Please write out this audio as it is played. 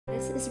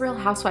This is Real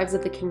Housewives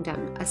of the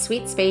Kingdom, a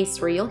sweet space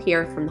where you'll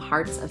hear from the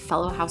hearts of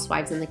fellow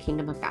housewives in the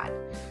kingdom of God,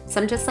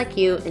 some just like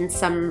you and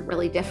some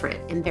really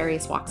different in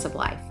various walks of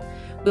life.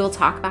 We will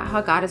talk about how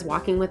God is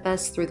walking with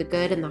us through the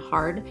good and the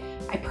hard.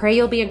 I pray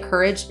you'll be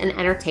encouraged and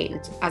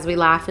entertained as we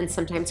laugh and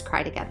sometimes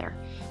cry together.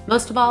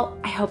 Most of all,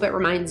 I hope it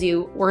reminds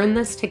you we're in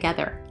this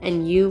together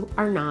and you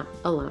are not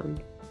alone.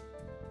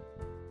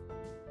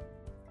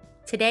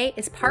 Today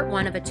is part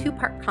one of a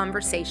two-part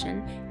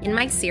conversation in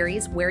my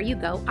series, Where You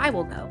Go, I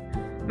Will Go.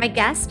 My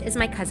guest is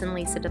my cousin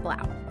Lisa de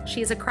Blauw.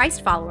 She is a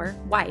Christ follower,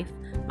 wife,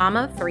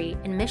 mama of three,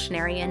 and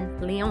missionary in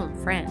Lyon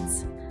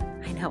France.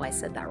 I know I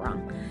said that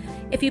wrong.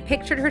 If you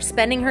pictured her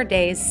spending her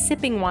days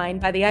sipping wine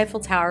by the Eiffel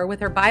Tower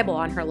with her Bible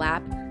on her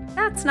lap,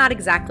 that's not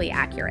exactly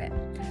accurate.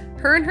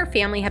 Her and her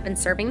family have been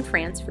serving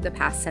France for the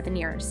past 7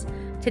 years.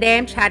 Today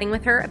I'm chatting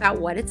with her about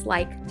what it's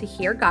like to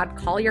hear God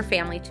call your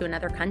family to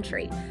another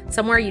country,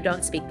 somewhere you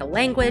don't speak the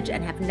language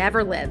and have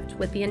never lived,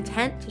 with the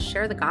intent to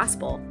share the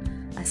gospel,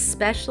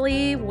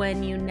 especially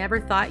when you never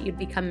thought you'd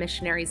become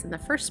missionaries in the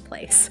first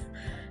place.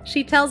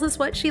 She tells us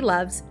what she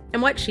loves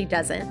and what she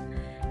doesn't,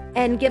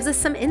 and gives us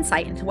some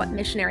insight into what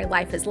missionary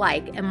life is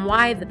like and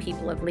why the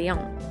people of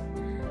Lyon.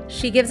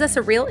 She gives us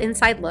a real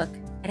inside look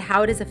at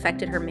how it has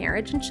affected her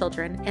marriage and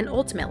children and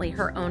ultimately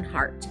her own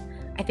heart.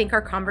 I think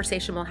our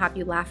conversation will have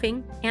you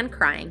laughing and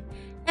crying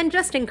and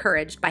just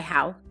encouraged by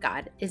how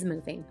God is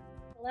moving.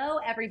 Hello,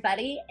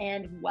 everybody,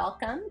 and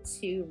welcome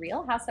to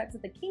Real Housewives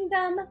of the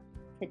Kingdom.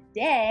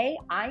 Today,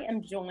 I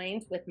am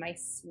joined with my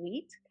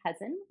sweet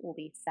cousin,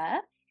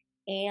 Lisa,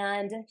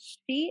 and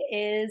she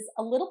is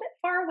a little bit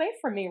far away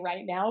from me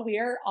right now. We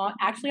are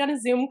actually on a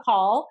Zoom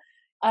call,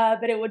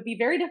 but it would be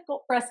very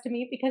difficult for us to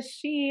meet because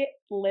she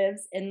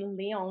lives in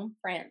Lyon,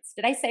 France.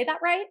 Did I say that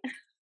right?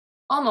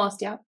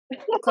 Almost, yeah.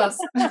 Close.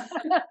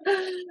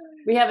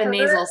 We have a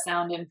nasal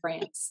sound in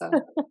France, so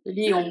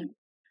Lyon.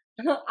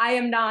 I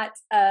am not,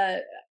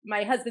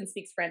 my husband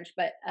speaks French,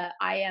 but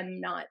I am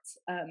not,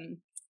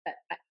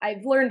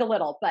 I've learned a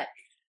little, but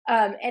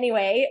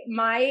anyway,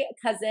 my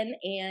cousin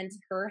and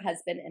her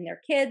husband and their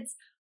kids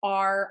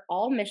are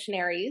all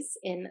missionaries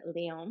in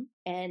Lyon,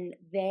 and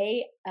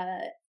they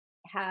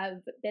have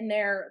been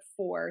there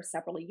for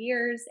several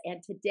years.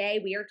 And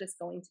today we are just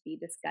going to be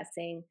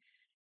discussing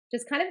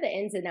just kind of the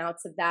ins and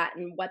outs of that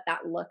and what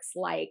that looks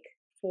like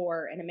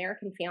for an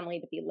American family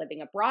to be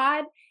living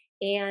abroad,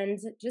 and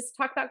just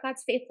talk about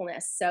God's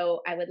faithfulness.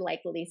 So I would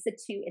like Lisa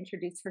to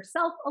introduce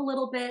herself a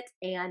little bit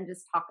and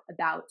just talk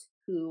about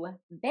who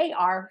they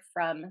are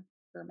from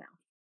her mouth.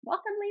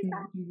 Welcome, Lisa.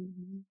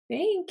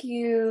 Thank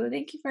you.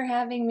 Thank you for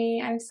having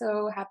me. I'm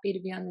so happy to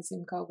be on the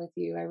Zoom call with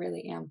you. I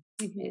really am.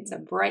 It's a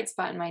bright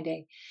spot in my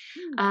day.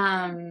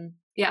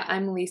 Yeah,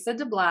 I'm Lisa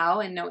de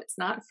Blauw, and no, it's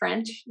not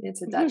French.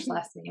 It's a Dutch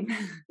last name.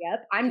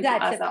 Yep, I'm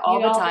Dutch. All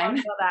the time.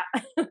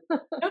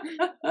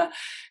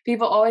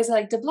 People always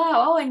like, de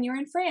Blauw, oh, and you're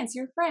in France.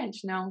 You're French.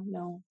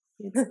 No.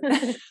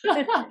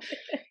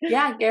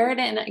 Yeah, Garrett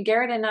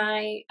and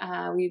I,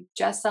 we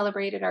just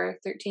celebrated our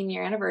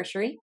 13-year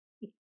anniversary.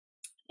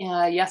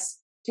 Yes,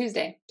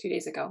 Tuesday, 2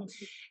 days ago.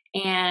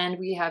 And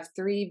we have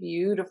 3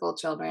 beautiful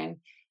children.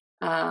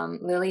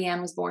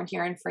 Liliane was born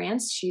here in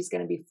France. She's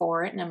going to be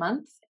 4 in a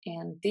month.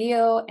 And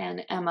Theo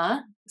and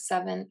Emma,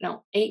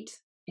 8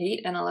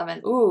 and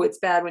 11. Ooh, it's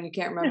bad when you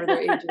can't remember their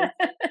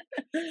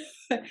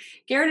ages.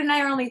 Garrett and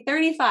I are only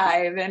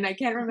 35 and I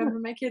can't remember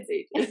my kids'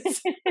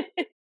 ages.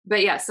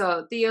 But yeah,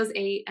 so Theo's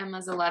 8,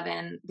 Emma's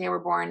 11. They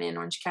were born in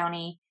Orange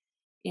County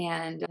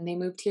and they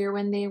moved here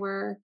when they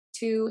were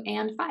 2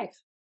 and 5.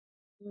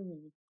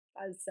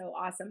 That was so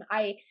awesome.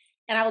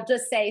 And I will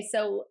just say,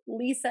 so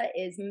Lisa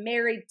is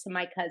married to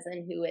my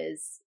cousin who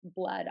is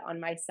blood on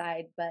my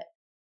side, but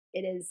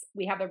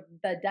we have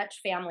the Dutch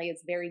family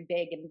is very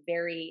big and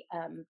very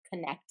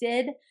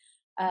connected.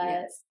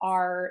 Yes.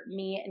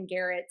 Me and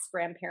Garrett's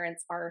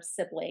grandparents are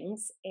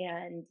siblings,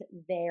 and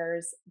there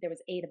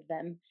was 8 of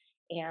them.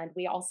 And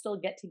we all still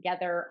get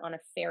together on a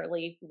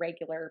fairly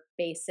regular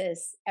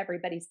basis,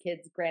 everybody's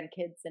kids,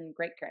 grandkids, and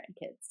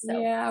great-grandkids. So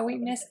yeah, we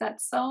miss that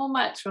so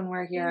much when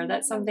we're here.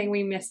 That's something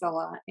we miss a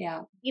lot.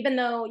 Yeah. Even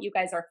though you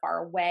guys are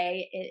far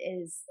away,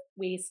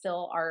 we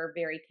still are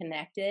very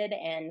connected.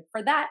 And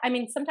for that, I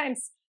mean,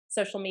 sometimes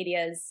social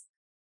media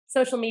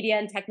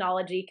and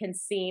technology can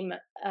seem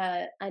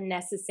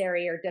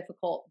unnecessary or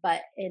difficult,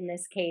 but in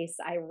this case,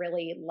 I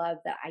really love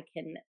that I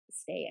can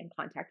stay in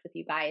contact with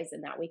you guys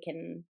and that we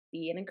can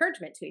be an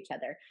encouragement to each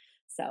other.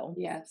 So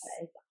yes,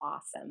 that is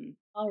awesome.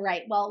 All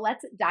right, well,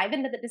 let's dive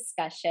into the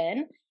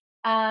discussion.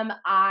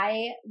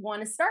 I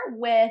want to start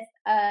with,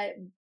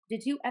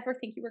 did you ever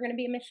think you were going to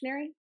be a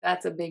missionary?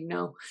 That's a big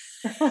no.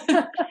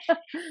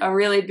 A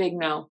really big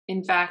no.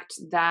 In fact,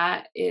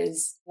 that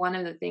is one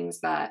of the things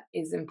that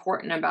is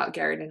important about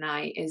Garrett and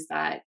I, is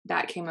that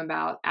came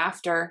about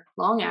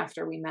long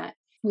after we met.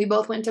 We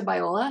both went to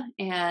Biola,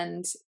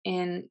 and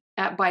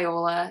at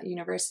Biola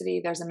University,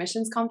 there's a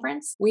missions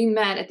conference. We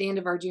met at the end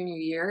of our junior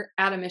year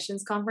at a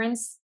missions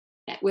conference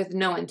with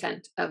no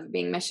intent of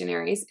being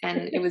missionaries.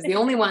 And it was the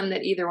only one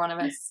that either one of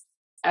us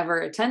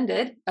ever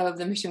attended of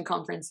the mission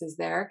conferences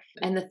there.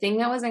 And the thing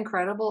that was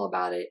incredible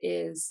about it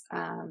is,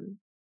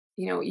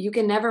 you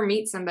can never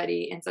meet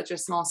somebody in such a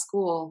small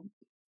school,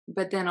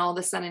 but then all of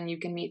a sudden you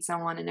can meet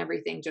someone and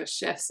everything just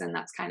shifts. And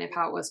that's kind of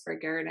how it was for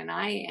Garrett and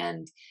I.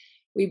 And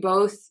we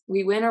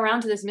went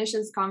around to this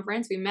missions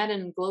conference. We met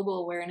in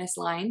global awareness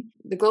line.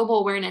 The global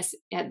awareness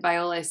at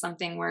Biola is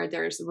something where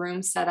there's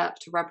rooms set up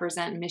to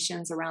represent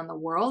missions around the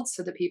world.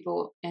 So the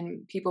people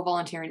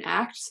volunteer and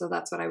act. So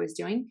that's what I was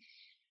doing.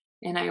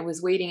 And I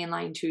was waiting in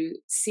line to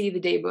see the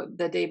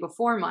day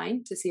before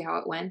mine to see how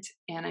it went.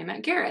 And I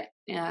met Garrett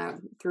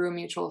through a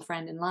mutual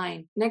friend in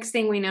line. Next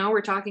thing we know,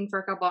 we're talking for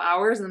a couple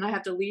hours and then I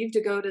have to leave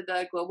to go to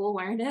the global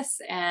awareness.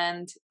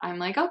 And I'm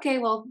like, okay,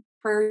 well,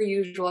 per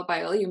usual at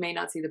Biola, you may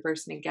not see the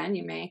person again,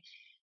 you may.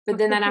 But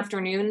then that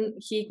afternoon,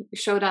 he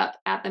showed up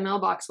at the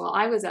mailbox while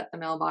I was at the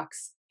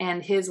mailbox.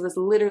 And his was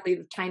literally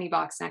the tiny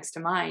box next to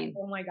mine.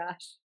 Oh my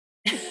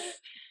gosh.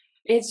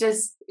 It's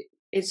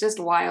just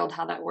wild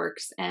how that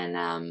works.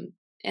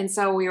 And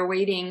so we were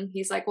waiting.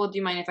 He's like, well, do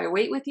you mind if I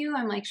wait with you?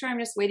 I'm like, sure. I'm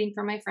just waiting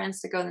for my friends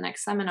to go to the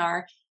next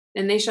seminar.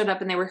 And they showed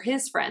up and they were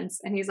his friends.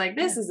 And he's like,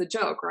 this is a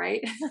joke,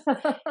 right?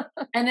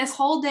 And this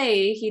whole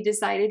day he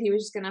decided he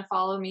was just going to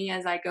follow me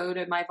as I go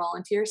to my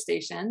volunteer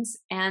stations.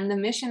 And the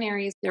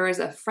missionaries, there was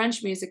a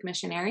French music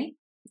missionary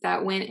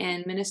that went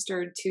and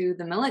ministered to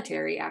the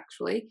military,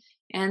 actually.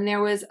 And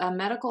there was a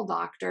medical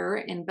doctor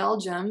in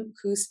Belgium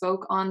who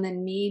spoke on the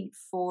need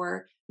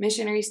for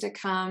missionaries to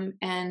come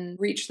and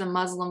reach the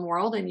Muslim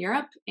world in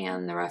Europe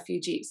and the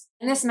refugees.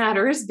 And this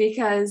matters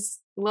because,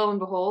 lo and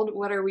behold,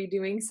 what are we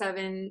doing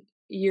 7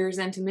 years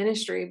into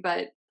ministry,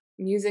 but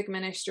music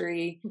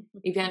ministry,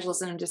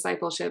 evangelism, and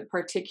discipleship,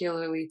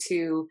 particularly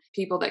to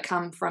people that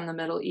come from the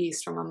Middle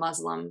East, from a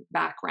Muslim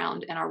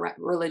background, and are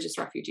religious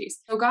refugees.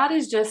 So God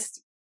is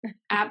just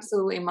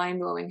absolutely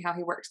mind-blowing how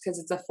he works, because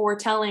it's a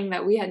foretelling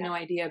that we had no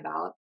idea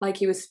about. Like,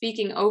 he was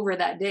speaking over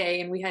that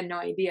day and we had no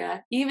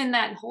idea. Even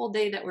that whole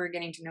day that we were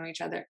getting to know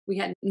each other, we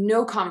had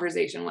no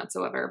conversation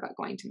whatsoever about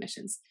going to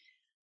missions.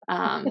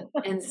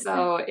 And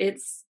so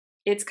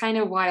it's kind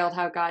of wild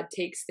how God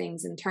takes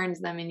things and turns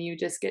them, and you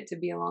just get to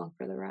be along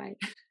for the ride.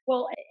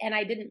 Well, and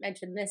I didn't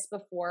mention this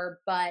before,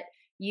 but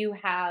you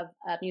have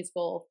a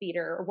musical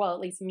theater, or well,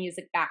 at least a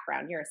music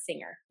background. You're a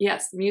singer.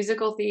 Yes,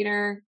 musical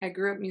theater. I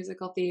grew up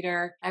musical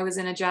theater. I was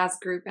in a jazz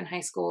group in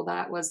high school.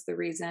 That was the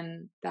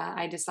reason that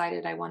I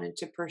decided I wanted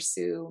to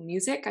pursue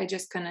music. I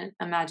just couldn't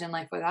imagine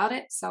life without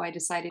it. So I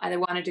decided I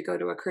wanted to go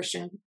to a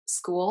Christian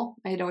school.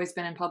 I had always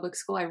been in public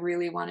school. I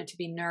really wanted to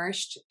be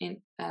nourished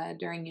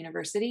during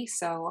university.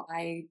 So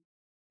I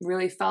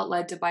really felt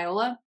led to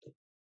Biola.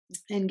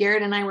 And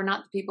Garrett and I were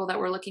not the people that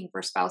were looking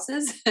for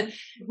spouses.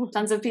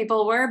 Tons of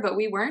people were, but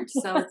we weren't.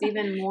 So it's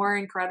even more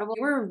incredible.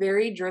 We were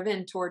very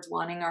driven towards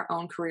wanting our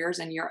own careers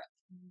in Europe.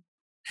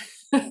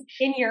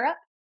 In Europe?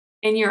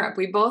 In Europe.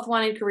 We both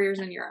wanted careers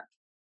in Europe.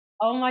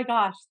 Oh my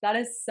gosh, that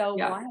is so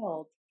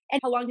wild.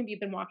 And how long have you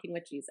been walking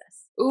with Jesus?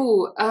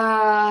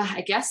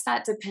 I guess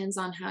that depends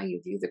on how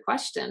you view the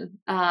question.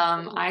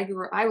 I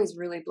was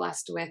really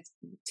blessed with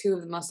two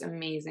of the most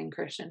amazing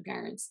Christian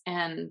parents,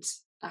 and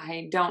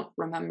I don't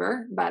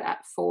remember, but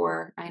at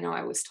 4, I know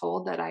I was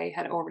told that I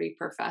had already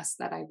professed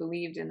that I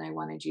believed and I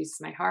wanted Jesus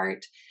in my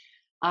heart.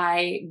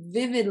 I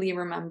vividly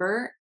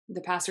remember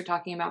the pastor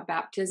talking about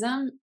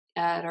baptism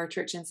at our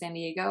church in San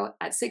Diego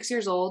at 6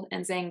 years old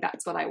and saying,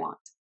 that's what I want.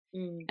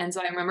 And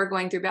so I remember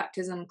going through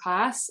baptism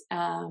class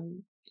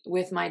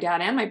with my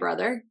dad and my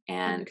brother,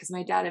 and because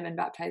my dad had been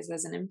baptized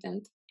as an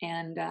infant,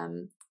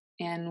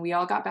 and we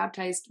all got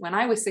baptized when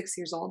I was 6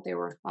 years old. They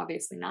were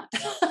obviously not.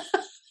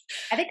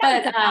 I think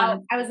I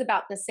was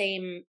about the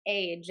same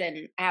age,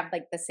 and I have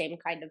like the same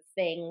kind of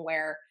thing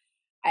where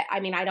I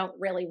mean, I don't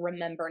really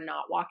remember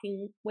not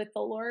walking with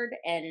the Lord.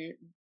 And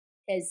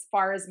as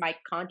far as my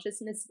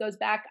consciousness goes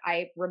back,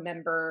 I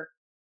remember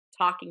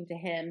talking to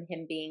him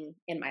being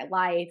in my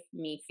life,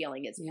 me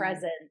feeling his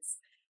presence.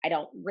 I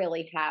don't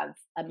really have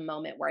a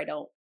moment where I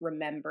don't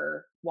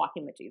remember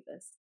walking with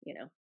Jesus, you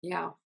know?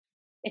 Yeah.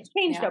 It's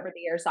changed over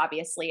the years,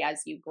 obviously,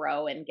 as you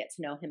grow and get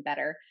to know him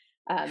better.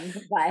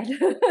 But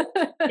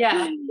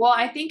yeah. Well,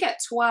 I think at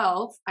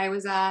 12, I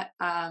was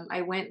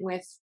I went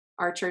with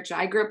our church.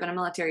 I grew up in a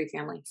military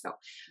family. So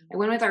I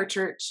went with our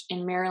church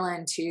in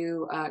Maryland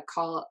to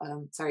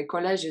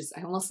collèges.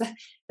 I almost said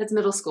that's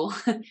middle school.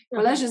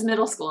 Collège is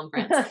middle school in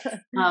France.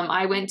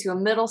 I went to a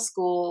middle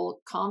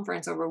school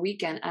conference over a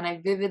weekend, and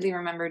I vividly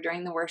remember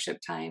during the worship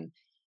time,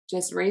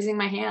 just raising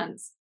my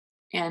hands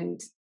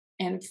and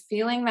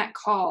feeling that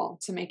call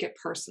to make it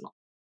personal.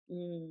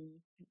 And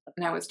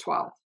I was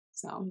 12.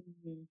 So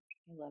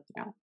I love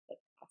that.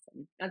 That's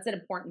awesome. That's an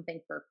important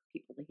thing for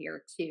people to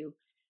hear too,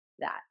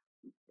 that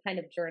kind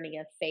of journey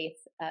of faith,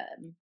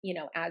 you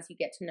know, as you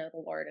get to know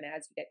the Lord and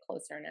as you get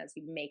closer and as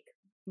you make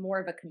more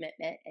of a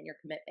commitment, and your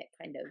commitment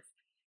kind of,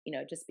 you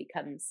know, just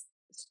becomes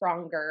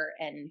stronger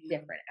and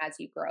different as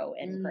you grow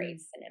in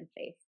grace and in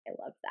faith. I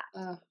love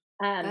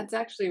that. That's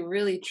actually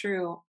really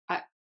true.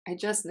 I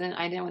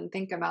didn't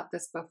think about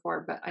this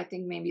before, but I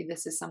think maybe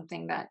this is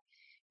something that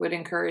would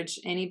encourage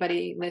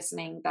anybody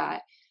listening,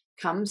 that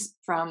comes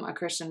from a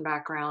Christian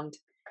background,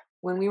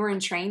 when we were in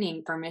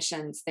training for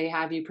missions, they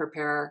have you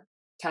prepare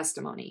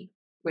testimony,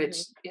 which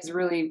is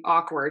really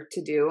awkward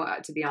to do,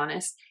 to be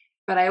honest.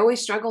 But I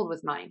always struggled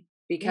with mine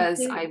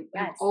because I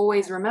have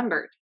always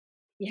remembered.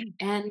 Yeah.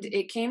 And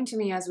it came to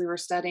me as we were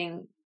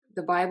studying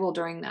the Bible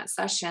during that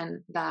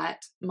session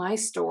that my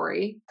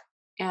story,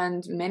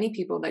 and many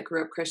people that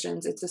grew up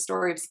Christians, it's a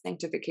story of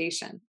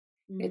sanctification.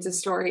 It's a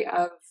story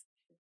of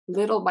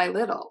little by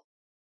little,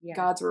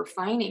 God's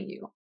refining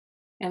you.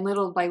 And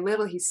little by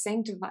little, he's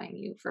sanctifying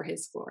you for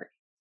his glory.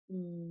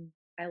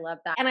 I love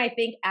that. And I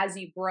think as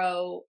you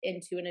grow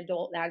into an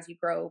adult and as you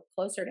grow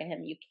closer to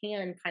him, you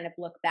can kind of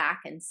look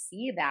back and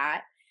see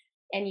that.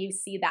 And you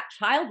see that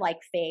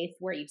childlike faith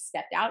where you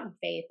stepped out in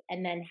faith,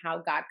 and then how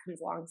God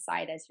comes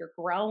alongside as you're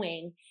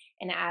growing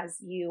and as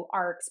you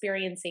are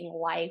experiencing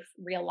life,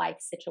 real life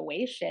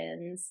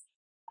situations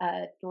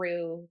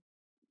through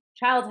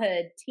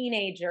childhood,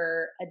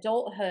 teenager,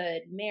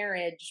 adulthood,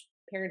 marriage,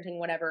 parenting,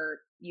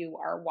 whatever you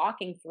are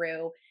walking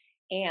through,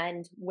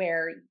 and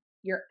where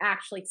you're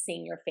actually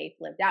seeing your faith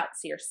lived out.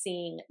 So you're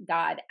seeing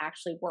God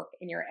actually work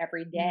in your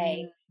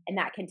everyday, and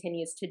that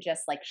continues to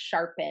just like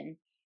sharpen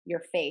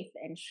your faith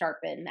and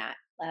sharpen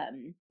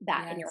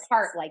that in your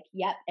heart. Like,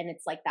 yep. And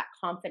it's like that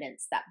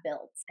confidence that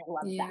builds. I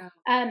love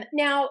that.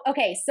 Now,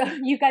 okay. So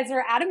you guys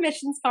are at a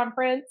missions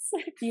conference.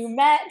 You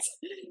met,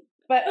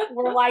 but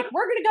we're like,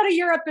 we're going to go to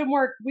Europe and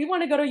work. We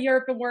want to go to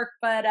Europe and work,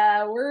 but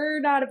we're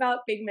not about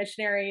being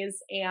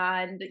missionaries.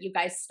 And you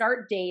guys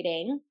start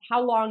dating.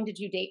 How long did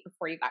you date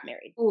before you got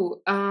married?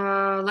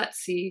 Let's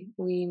see.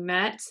 We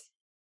met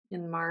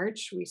in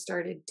March. We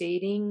started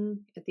dating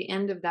at the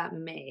end of that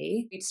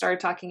May. We started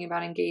talking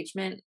about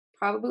engagement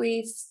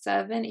probably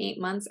 7-8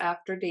 months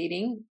after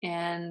dating,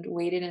 and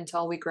waited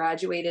until we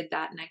graduated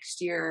that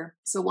next year.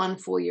 So 1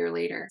 full year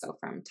later. So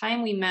from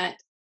time we met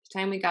to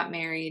time we got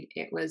married,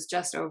 it was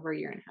just over a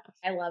year and a half.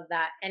 I love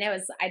that. And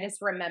I just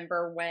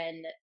remember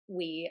when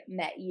we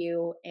met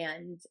you,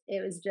 and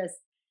it was just,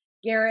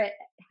 Garrett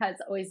has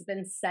always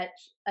been such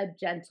a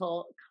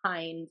gentle,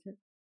 kind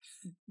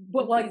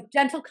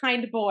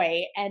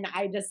boy, and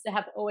I just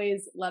have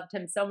always loved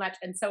him so much.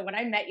 And so when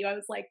I met you, I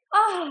was like,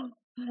 oh,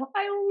 I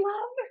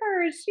love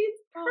her. She's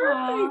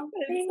perfect.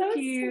 It's so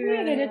sweet,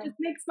 and it just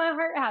makes my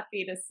heart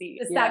happy to see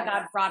that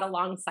God brought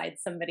alongside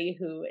somebody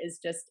who is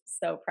just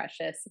so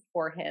precious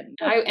for him.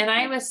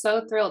 I was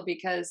so thrilled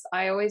because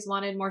I always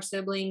wanted more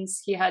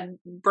siblings. He had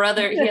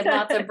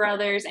lots of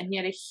brothers, and he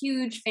had a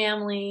huge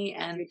family,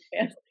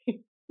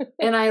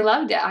 and I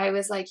loved it. I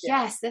was like,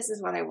 yes, this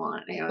is what I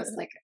want. I was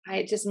like,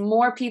 I just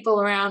more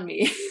people around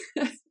me.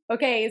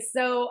 Okay.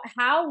 So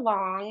how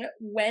long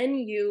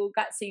you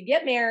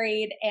get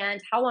married, and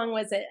how long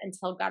was it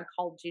until God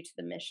called you to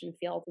the mission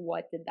field?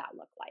 What did that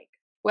look like?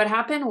 What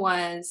happened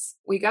was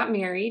we got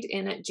married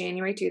in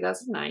January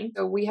 2009.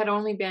 So we had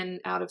only been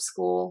out of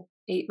school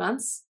 8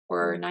 months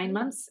or 9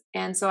 months.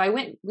 And so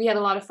we had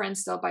a lot of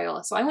friends still at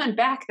Biola. So I went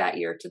back that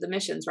year to the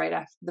missions right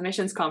after the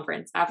missions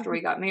conference after we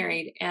got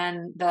married.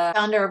 And the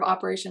founder of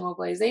Operation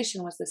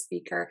Mobilization was the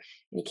speaker.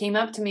 And he came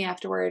up to me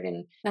afterward,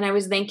 and I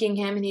was thanking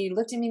him, and he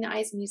looked at me in the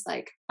eyes and he's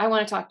like, I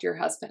want to talk to your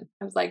husband.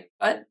 I was like,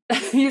 what?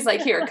 He's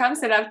like, here, come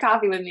sit, have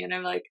coffee with me. And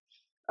I'm like,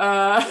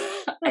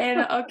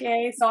 and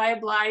okay. So I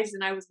obliged,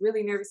 and I was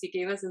really nervous. He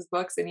gave us his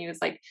books, and he was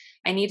like,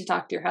 I need to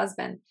talk to your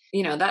husband.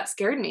 That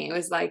scared me. It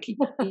was like,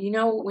 when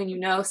you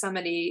know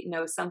somebody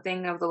knows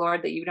something of the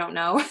Lord that you don't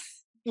know.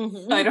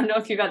 I don't know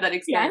if you've had that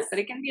experience, but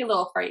it can be a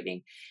little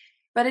frightening.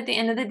 But at the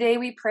end of the day,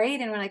 we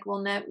prayed, and we're like,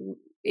 well,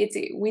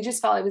 we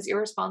just felt it was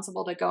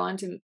irresponsible to go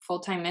into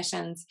full-time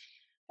missions.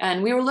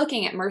 And we were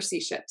looking at mercy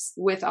ships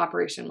with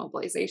Operation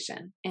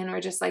Mobilization. And we're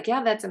just like,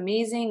 yeah, that's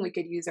amazing. We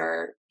could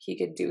he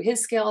could do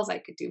his skills, I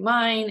could do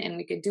mine, and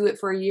we could do it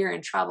for a year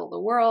and travel the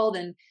world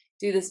and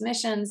do this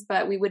missions,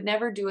 but we would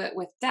never do it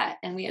with debt.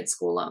 And we had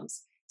school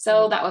loans.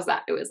 So that was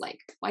that. It was like,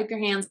 wipe your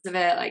hands of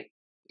it. Like,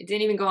 it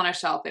didn't even go on a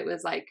shelf. It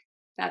was like,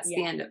 that's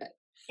the end of it.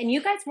 And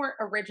you guys were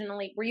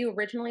you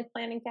originally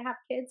planning to have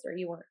kids, or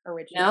you weren't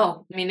originally?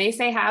 No, I mean, they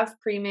say have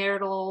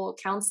premarital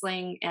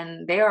counseling,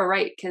 and they are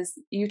right, because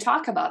you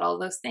talk about all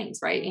those things,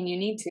 right? And you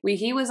need to.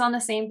 He was on the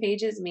same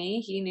page as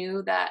me. He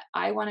knew that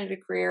I wanted a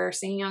career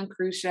singing on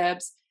cruise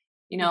ships,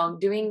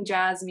 doing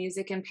jazz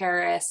music in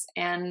Paris.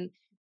 And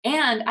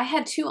I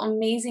had 2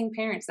 amazing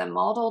parents that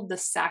modeled the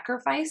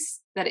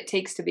sacrifice that it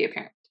takes to be a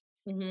parent.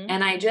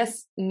 And I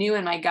just knew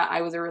in my gut,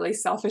 I was a really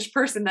selfish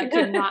person that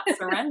could not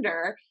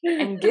surrender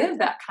and give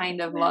that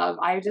kind of love.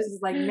 I just was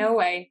like, no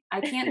way,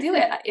 I can't do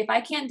it. If I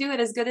can't do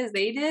it as good as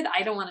they did,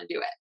 I don't want to do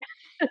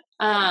it.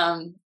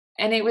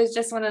 And it was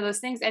just one of those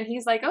things. And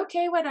he's like,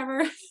 okay,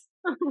 whatever.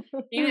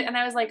 And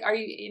I was like, are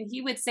you, and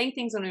he would say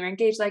things when we were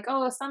engaged, like,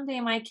 oh, someday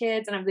my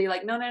kids. And I'd be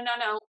like, no,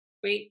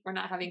 wait, we're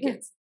not having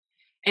kids.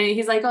 And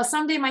he's like, oh,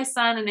 someday my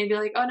son. And I'd be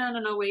like, oh,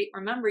 no, wait,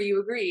 remember, you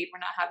agreed, we're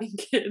not having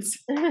kids.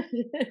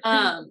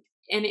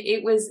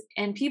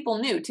 And people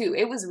knew too.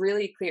 It was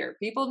really clear.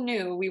 People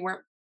knew we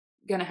weren't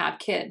going to have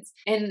kids.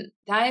 And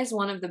that is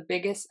one of the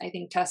biggest, I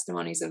think,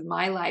 testimonies of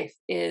my life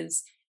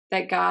is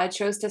that God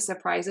chose to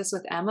surprise us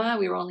with Emma.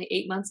 We were only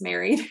 8 months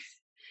married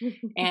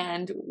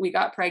and we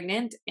got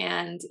pregnant,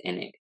 and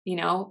it,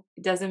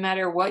 it doesn't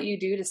matter what you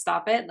do to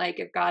stop it. Like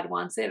if God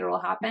wants it,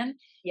 it'll happen.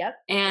 Yep.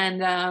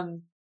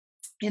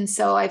 And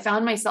so I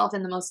found myself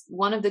in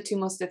one of the two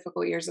most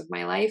difficult years of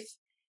my life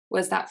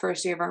was that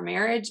first year of our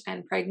marriage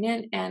and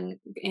pregnant. And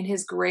in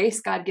his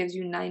grace, God gives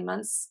you 9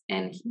 months.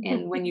 And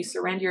when you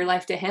surrender your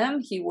life to him,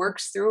 he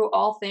works through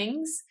all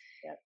things.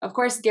 Yep. Of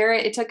course,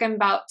 Garrett, it took him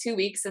about 2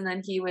 weeks and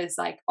then he was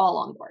like all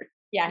on board.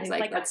 Yeah. He's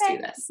like, let's okay.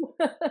 do this.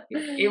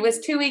 It was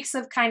 2 weeks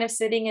of kind of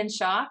sitting in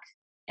shock.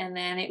 And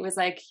then it was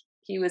like,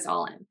 he was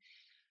all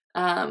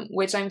in,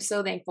 which I'm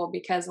so thankful,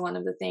 because one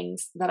of the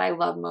things that I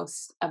love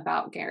most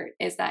about Garrett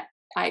is that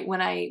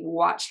when I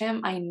watch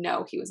him, I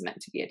know he was meant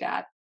to be a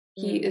dad.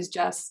 He is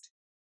just,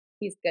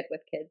 he's good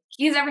with kids.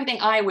 He's everything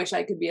I wish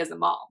I could be as a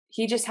mom.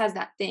 He just has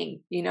that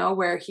thing,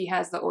 where he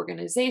has the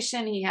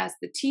organization, he has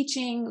the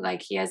teaching,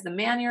 like he has the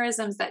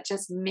mannerisms that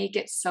just make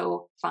it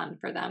so fun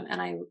for them.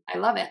 And I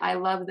love it. I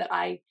love that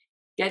I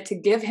get to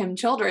give him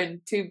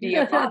children to be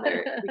a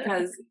father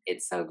because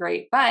it's so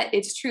great. But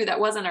it's true, that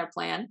wasn't our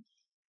plan.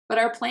 But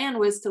our plan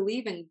was to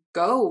leave and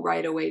go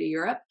right away to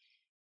Europe.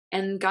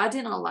 And God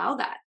didn't allow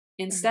that.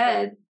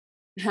 Instead,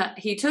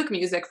 he took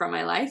music from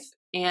my life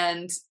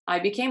and I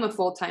became a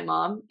full-time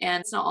mom.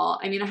 And it's not all,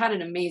 I had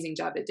an amazing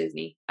job at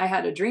Disney. I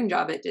had a dream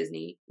job at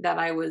Disney that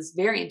I was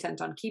very intent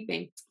on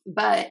keeping.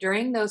 But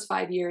during those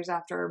 5 years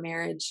after our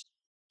marriage,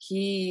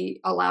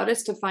 he allowed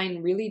us to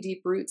find really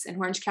deep roots in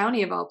Orange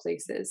County of all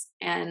places.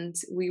 And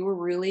we were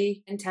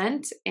really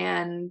intent.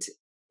 And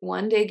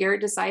one day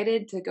Garrett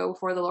decided to go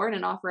before the Lord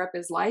and offer up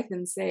his life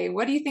and say,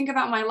 what do you think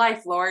about my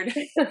life, Lord?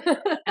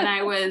 And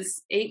I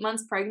was 8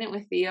 months pregnant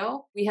with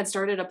Theo. We had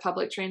started a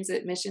public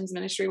transit missions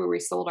ministry where we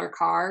sold our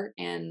car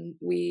and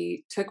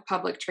we took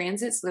public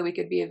transit so that we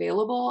could be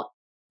available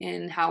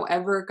in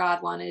however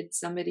God wanted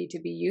somebody to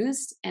be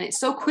used. And it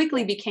so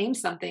quickly became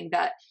something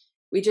that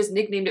we just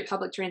nicknamed it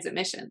Public Transit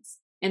Missions.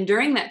 And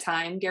during that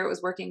time, Garrett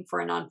was working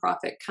for a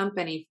nonprofit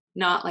company,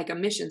 not like a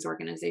missions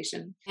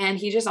organization. And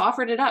he just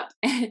offered it up,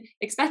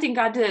 expecting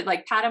God to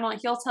like pat him on.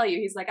 He'll tell you,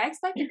 he's like, I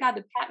expected God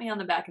to pat me on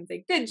the back and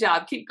say, good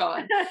job, keep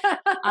going.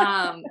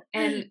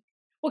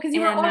 Because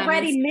you were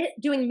already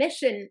doing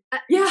mission,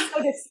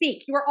 so to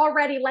speak. You were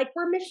already like,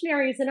 we're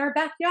missionaries in our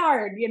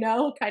backyard,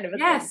 kind of a thing.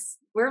 Yes,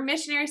 we're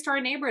missionaries to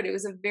our neighborhood. It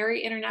was a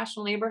very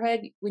international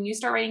neighborhood. When you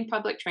start riding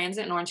public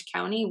transit in Orange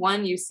County,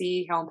 1, you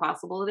see how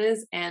impossible it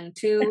is. And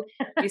 2,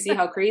 you see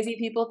how crazy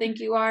people think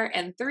you are.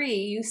 And 3,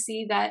 you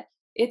see that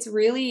it's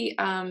really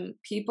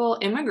people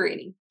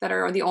immigrating that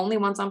are the only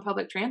ones on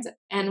public transit.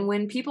 And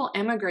when people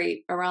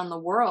immigrate around the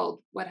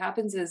world, what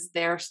happens is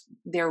they're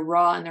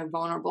raw and they're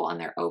vulnerable and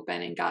they're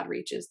open, and God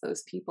reaches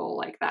those people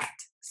like that.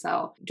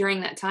 So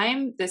during that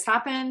time, this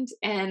happened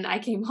and I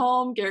came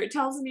home. Garrett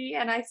tells me,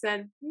 and I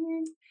said,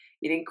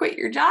 you didn't quit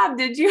your job,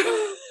 did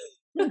you?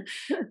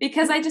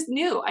 Because I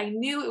knew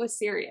it was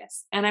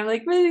serious. And I'm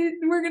like,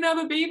 we're going to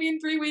have a baby in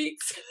 3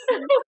 weeks.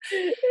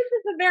 This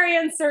is a very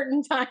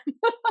uncertain time.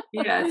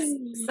 Yes.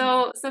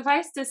 So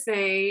suffice to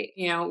say,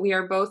 we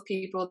are both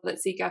people that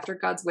seek after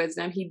God's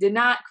wisdom. He did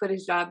not quit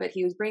his job, but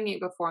he was bringing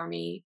it before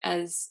me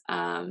as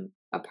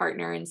a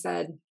partner and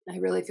said, I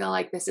really feel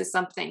like this is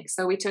something.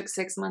 So we took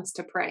 6 months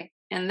to pray.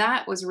 And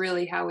that was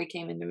really how we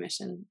came into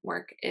mission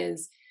work.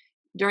 Is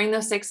during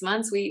those 6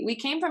 months, we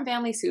came from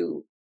families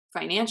who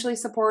financially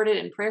supported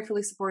and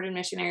prayerfully supported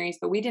missionaries,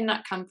 but we did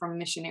not come from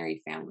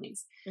missionary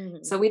families.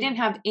 Mm-hmm. So we didn't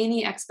have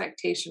any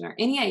expectation or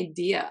any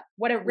idea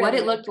what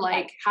it looked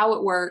like, how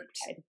it worked,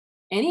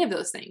 any of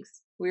those things.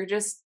 We were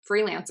just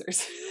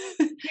freelancers.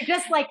 You're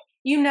just like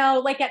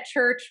at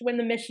church when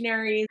the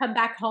missionaries come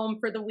back home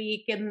for the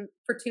week and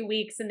for 2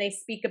 weeks and they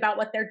speak about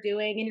what they're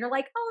doing and you're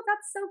like, oh,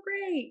 that's so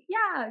great.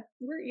 Yeah,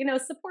 we're,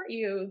 support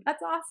you.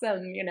 That's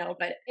awesome,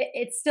 but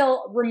it's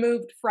still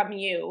removed from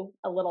you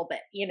a little bit,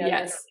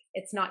 Yes.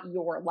 It's not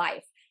your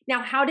life.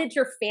 Now, how did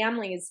your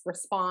families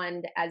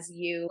respond as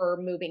you were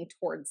moving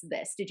towards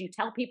this? Did you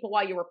tell people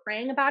while you were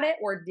praying about it,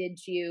 or did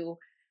you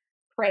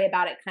pray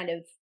about it kind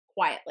of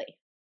quietly?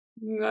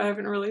 I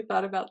haven't really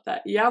thought about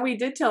that. Yeah, we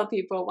did tell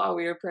people while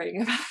we were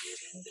praying about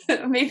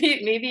it.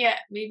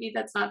 maybe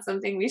that's not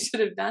something we should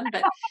have done,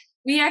 but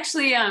we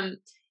actually,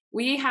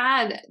 we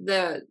had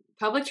the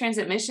public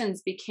transit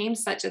missions became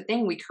such a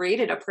thing. We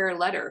created a prayer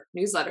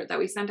newsletter that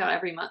we sent out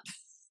every month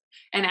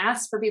and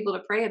asked for people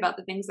to pray about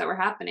the things that were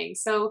happening.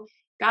 So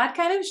God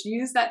kind of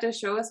used that to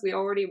show us we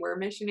already were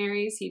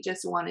missionaries. He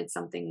just wanted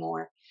something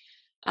more.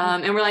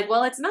 And we're like,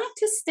 well, it's not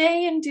to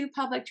stay and do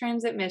public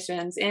transit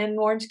missions in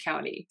Orange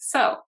County.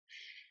 So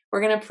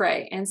we're going to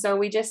pray. And so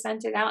we just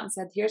sent it out and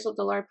said, here's what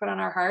the Lord put on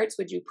our hearts.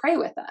 Would you pray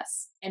with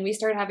us? And we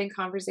started having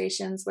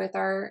conversations with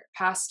our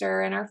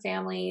pastor and our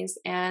families.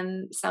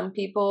 And some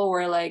people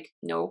were like,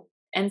 no.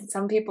 And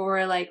some people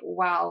were like,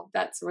 wow,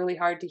 that's really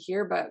hard to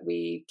hear, but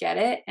we get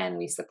it and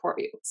we support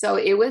you. So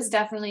it was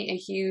definitely a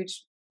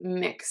huge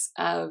mix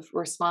of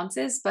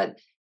responses. But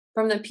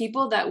from the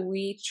people that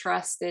we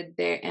trusted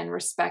and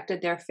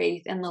respected their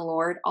faith in the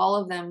Lord, all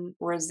of them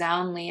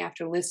resoundingly,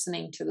 after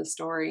listening to the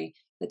story,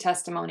 the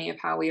testimony of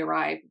how we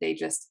arrived, they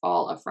just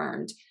all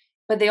affirmed.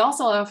 But they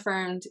also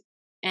affirmed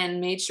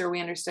and made sure we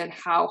understood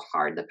how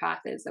hard the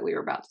path is that we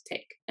were about to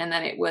take, and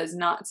that it was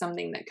not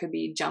something that could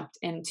be jumped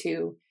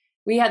into.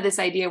 We had this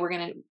idea, we're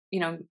going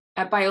to,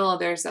 at Biola,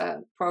 there's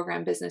a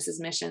program, Business is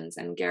Missions,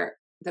 and Garrett,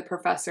 the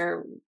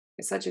professor,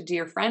 is such a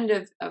dear friend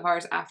of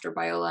ours after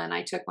Biola, and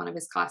I took one of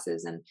his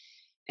classes,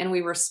 and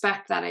we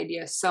respect that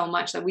idea so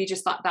much that we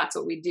just thought that's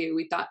what we do.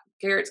 We thought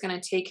Garrett's going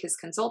to take his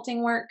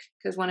consulting work,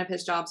 because one of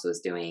his jobs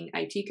was doing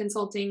IT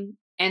consulting,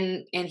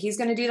 and he's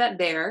going to do that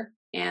there,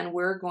 and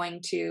we're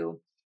going to,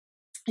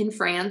 in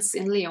France,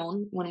 in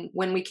Lyon,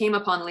 when we came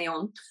upon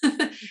Lyon,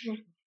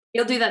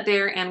 he'll do that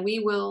there, and we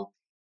will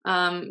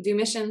do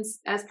missions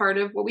as part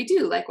of what we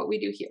do, like what we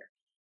do here.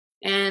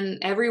 And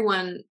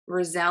everyone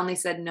resoundingly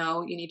said,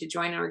 no, you need to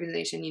join an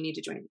organization. You need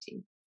to join the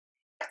team.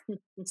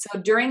 So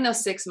during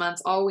those 6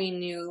 months, all we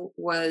knew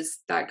was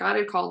that God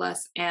had called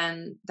us,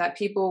 and that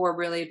people were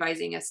really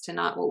advising us to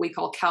not what we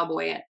call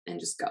cowboy it and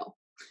just go.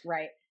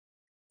 Right.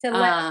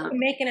 To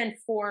make an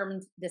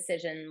informed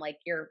decision, like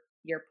you're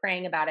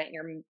praying about it,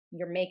 and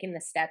you're making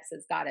the steps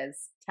as God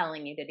is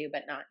telling you to do,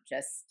 but not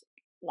just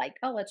like,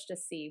 oh, let's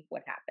just see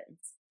what happens.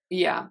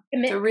 Yeah.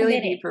 To really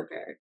be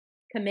prepared.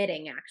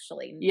 Committing,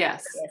 actually.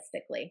 Yes.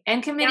 Realistically.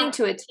 And committing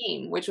to a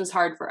team, which was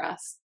hard for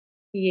us.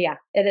 Yeah.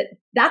 I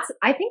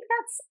think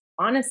that's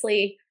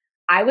honestly,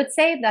 I would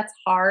say that's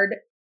hard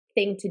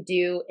thing to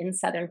do in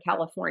Southern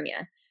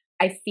California.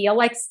 I feel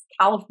like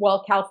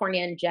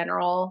California in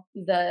general,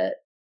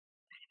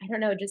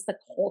 just the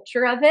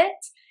culture of it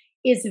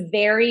is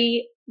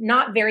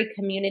not very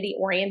community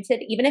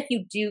oriented. Even if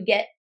you do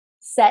get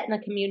set in the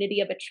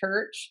community of a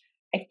church,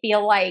 I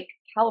feel like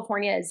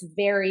California is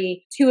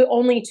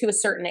only to a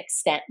certain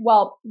extent.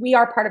 Well, we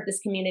are part of this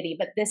community,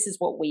 but this is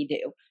what we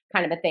do,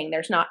 kind of a thing.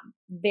 There's not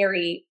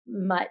very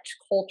much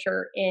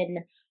culture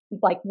in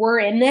like, we're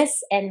in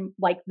this, and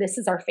like, this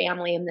is our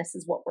family, and this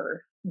is what we're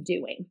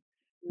doing.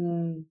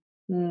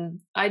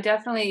 I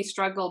definitely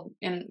struggled,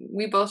 and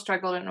we both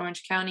struggled in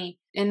Orange County,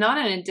 and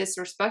not in a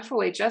disrespectful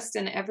way, just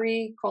in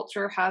every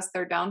culture has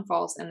their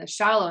downfalls and the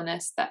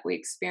shallowness that we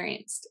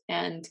experienced.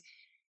 And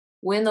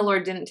when the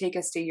Lord didn't take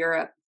us to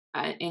Europe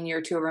in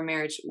year 2 of our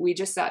marriage, we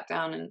just sat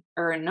down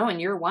in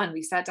year 1,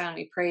 we sat down,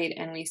 we prayed,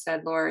 and we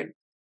said, Lord,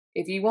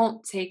 if you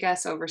won't take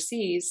us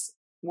overseas,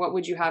 what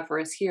would you have for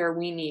us here?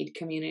 We need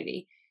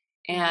community.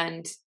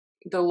 And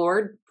the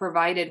Lord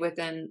provided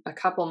within a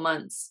couple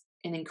months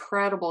an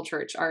incredible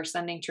church. Our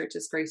sending church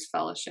is Grace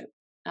Fellowship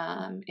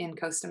in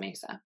Costa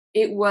Mesa.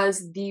 It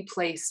was the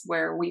place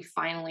where we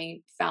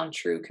finally found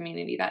true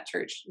community. That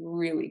church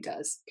really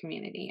does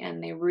community.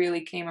 And they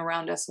really came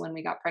around us when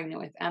we got pregnant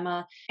with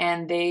Emma,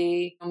 and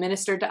they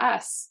ministered to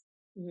us.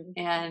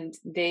 And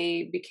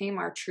they became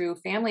our true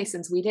family,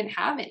 since we didn't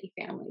have any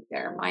family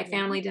there. My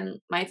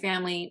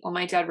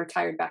dad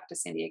retired back to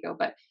San Diego,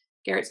 but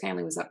Garrett's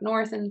family was up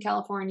north in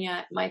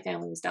California. My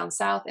family was down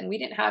south, and we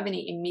didn't have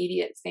any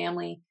immediate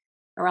family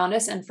around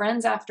us. And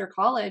friends after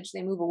college,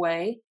 they move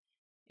away,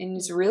 and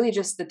it's really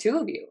just the two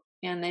of you.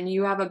 And then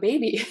you have a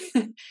baby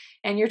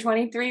and you're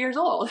 23 years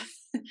old.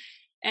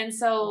 And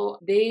so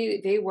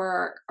they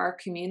were our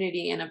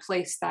community in a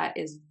place that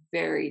is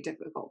very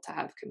difficult to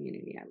have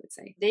community, I would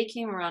say. They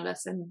came around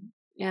us and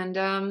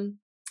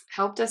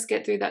helped us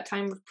get through that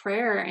time of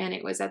prayer. And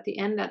it was at the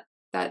end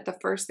that the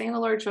first thing the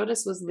Lord showed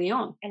us was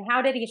Lyon. And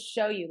how did he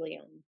show you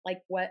Lyon?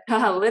 Like what?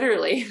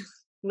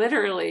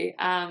 Literally.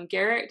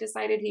 Garrett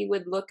decided he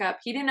would look up.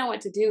 He didn't know what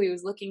to do. He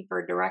was looking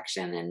for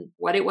direction and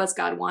what it was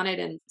God wanted.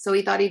 And so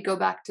he thought he'd go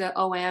back to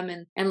OM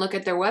and look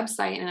at their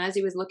website. And as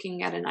he was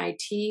looking at an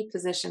IT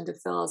position to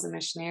fill as a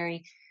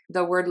missionary,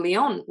 the word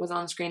Lyon was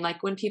on the screen.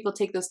 Like when people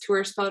take those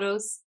tourist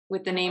photos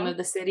with the name of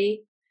the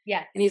city.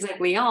 Yeah. And he's like,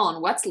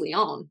 Lyon, what's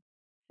Lyon?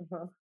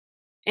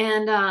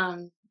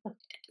 And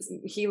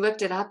he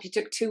looked it up. He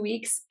took 2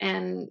 weeks,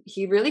 and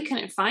he really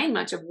couldn't find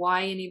much of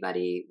why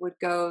anybody would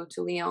go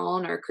to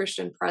Lyon or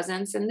Christian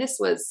Presence. And this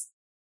was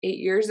 8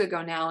 years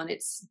ago now. And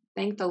it's,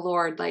 thank the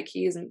Lord, like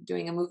he isn't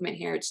doing a movement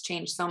here. It's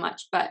changed so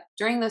much. But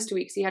during those 2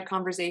 weeks, he had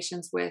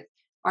conversations with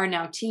our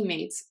now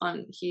teammates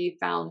he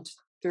found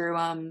through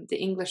the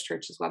English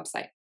church's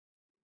website.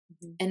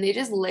 And they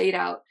just laid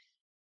out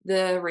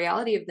the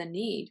reality of the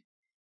need.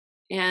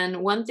 And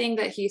one thing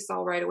that he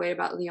saw right away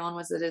about Lyon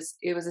was that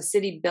it was a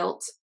city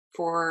built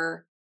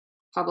for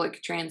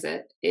public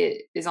transit.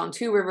 It is on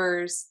 2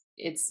 rivers.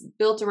 It's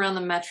built around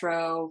the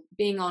metro,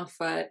 being on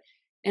foot.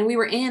 And we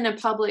were in a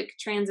public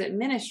transit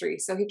ministry.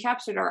 So he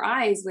captured our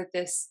eyes with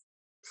this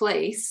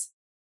place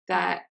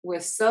that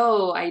was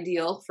so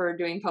ideal for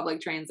doing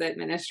public transit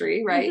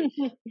ministry, right?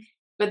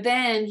 But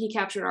then he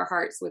captured our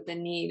hearts with the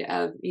need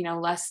of,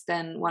 less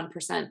than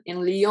 1%.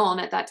 In Lyon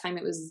at that time,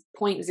 it was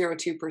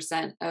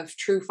 0.02% of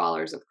true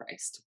followers of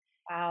Christ.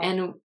 Wow.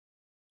 And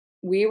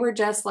we were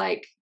just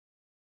like,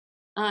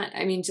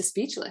 just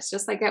speechless,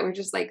 just like that. We're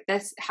just like,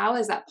 how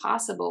is that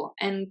possible?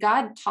 And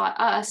God taught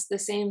us the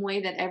same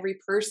way that every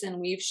person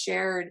we've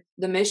shared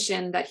the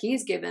mission that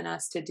he's given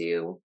us to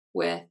do.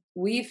 with,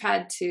 we've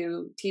had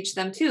to teach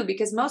them too,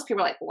 because most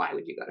people are like, why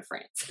would you go to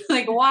France?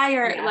 Like, why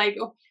are like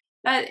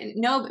that?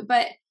 No,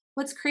 but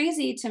what's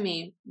crazy to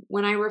me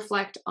when I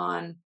reflect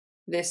on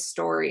this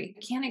story,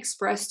 I can't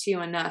express to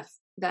you enough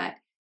that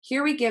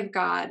here we give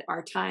God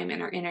our time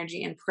and our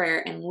energy and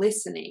prayer and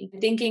listening,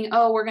 thinking,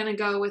 oh, we're going to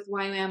go with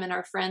YWAM and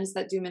our friends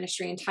that do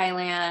ministry in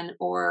Thailand,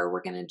 or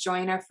we're going to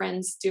join our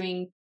friends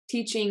doing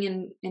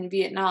teaching in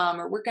Vietnam,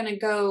 or we're going to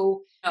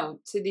go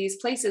to these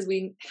places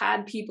we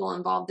had people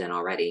involved in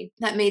already.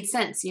 That made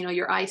sense.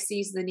 Your eye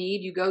sees the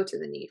need, you go to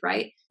the need,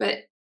 right? But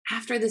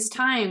after this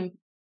time,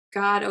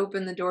 God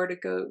opened the door to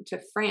go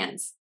to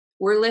France.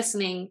 We're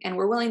listening and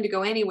we're willing to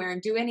go anywhere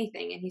and do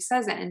anything. And he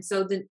says it. And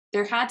so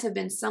there had to have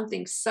been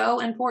something so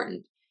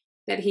important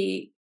that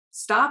he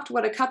stopped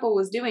what a couple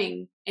was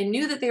doing and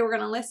knew that they were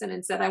going to listen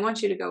and said, I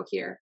want you to go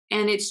here.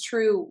 And it's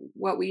true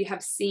what we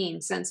have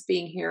seen since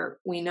being here.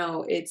 We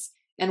know it's,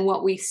 and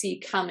what we see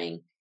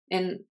coming,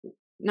 and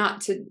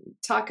not to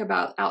talk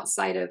about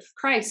outside of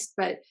Christ,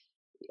 but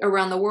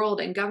around the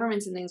world and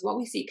governments and things, what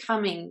we see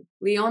coming.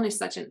 Lyon is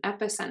such an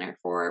epicenter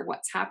for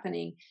what's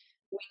happening.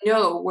 We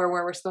know where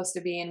we're supposed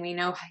to be, and we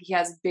know he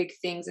has big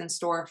things in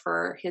store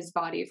for his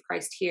body of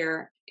Christ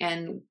here,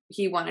 and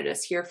he wanted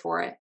us here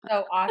for it.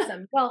 So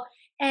awesome. Well,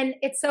 and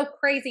it's so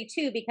crazy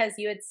too, because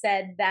you had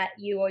said that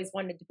you always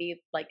wanted to be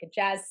like a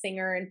jazz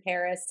singer in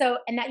Paris. So,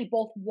 and that you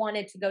both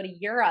wanted to go to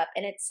Europe.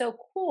 And it's so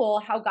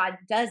cool how God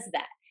does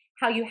that.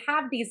 How you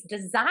have these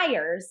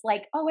desires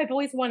like, oh, I've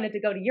always wanted to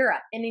go to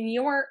Europe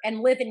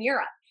and live in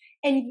Europe.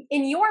 And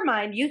in your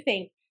mind, you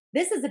think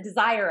this is a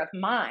desire of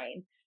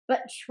mine.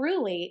 But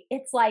truly,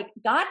 it's like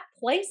God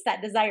placed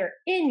that desire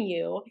in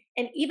you.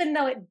 And even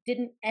though it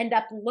didn't end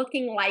up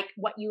looking like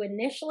what you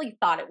initially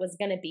thought it was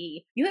going to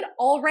be, you had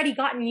already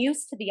gotten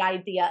used to the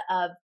idea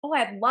of, oh,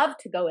 I'd love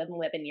to go and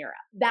live in Europe.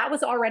 That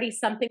was already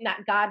something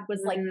that God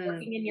was like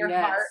working in your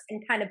heart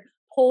and kind of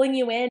pulling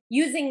you in,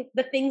 using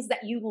the things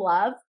that you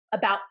love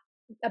about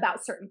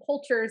certain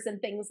cultures and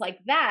things like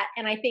that.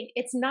 And I think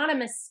it's not a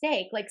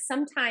mistake. Like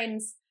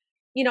sometimes,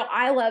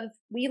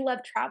 we love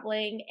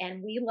traveling,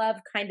 and we love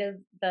kind of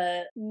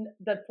the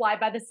fly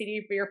by the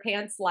seat of your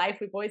pants life.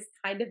 We've always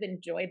kind of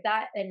enjoyed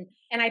that. And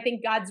I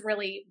think God's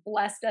really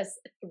blessed us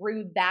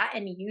through that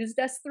and used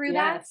us through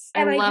that.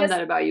 And I love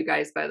that about you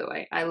guys, by the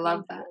way. I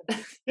love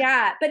that.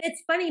 Yeah. But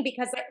it's funny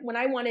because when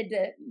I wanted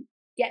to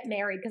get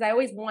married, because I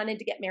always wanted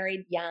to get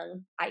married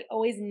young, I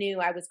always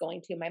knew I was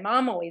going to. My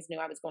mom always knew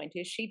I was going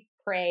to. She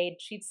prayed.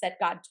 She'd said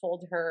God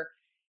told her,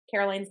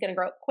 Caroline's going to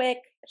grow up quick.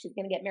 She's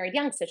going to get married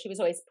young. So she was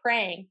always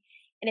praying.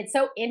 And it's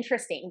so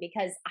interesting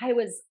because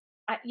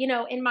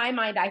in my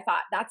mind, I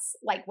thought that's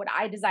like what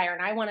I desire.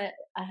 And I want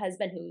a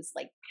husband who's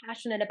like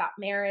passionate about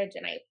marriage.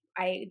 And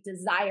I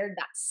desired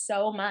that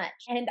so much.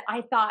 And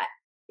I thought,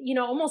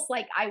 almost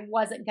like I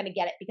wasn't going to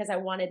get it because I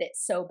wanted it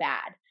so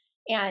bad.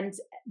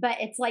 But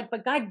it's like,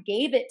 but God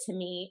gave it to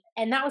me.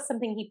 And that was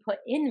something he put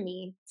in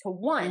me to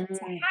want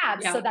to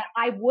have so that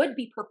I would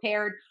be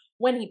prepared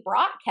when he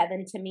brought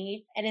Kevin to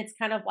me. And it's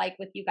kind of like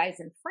with you guys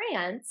in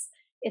France,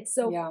 it's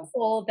so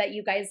cool that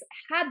you guys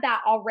had that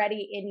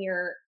already in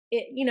your,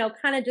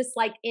 kind of just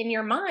like in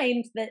your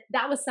mind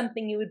that was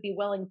something you would be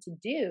willing to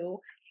do.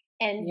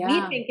 And we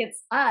think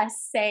it's us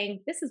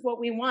saying, this is what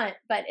we want,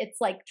 but it's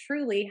like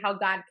truly how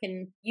God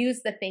can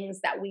use the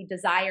things that we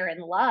desire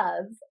and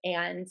love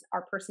and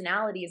our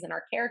personalities and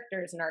our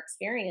characters and our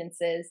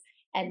experiences,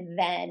 and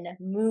then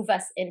move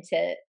us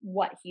into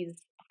what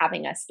he's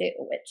having us do,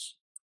 which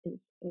is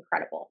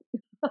incredible.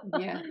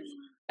 Yeah.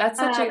 That's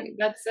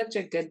such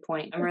a good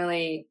point. I'm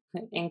really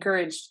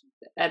encouraged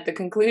at the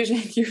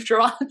conclusion you've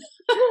drawn.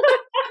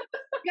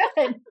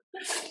 Good.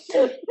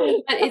 But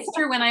it's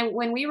true.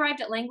 When we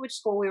arrived at language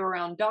school, we were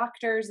around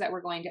doctors that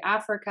were going to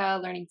Africa,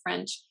 learning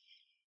French.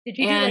 Did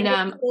you do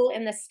language school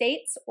in the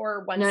States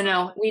or one?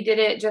 No. We did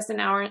it just an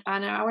hour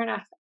and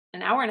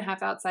a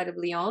half outside of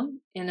Lyon,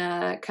 in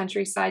a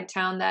countryside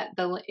town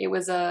it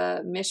was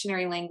a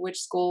missionary language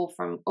school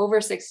from over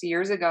 60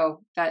 years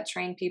ago that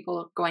trained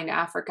people going to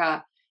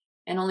Africa.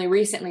 And only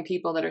recently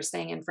people that are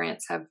staying in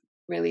France have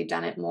really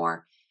done it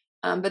more.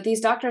 But these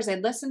doctors,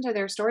 I'd listened to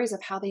their stories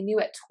of how they knew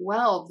at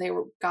 12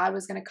 God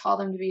was going to call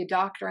them to be a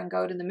doctor and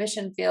go to the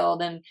mission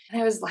field. And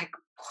I was like,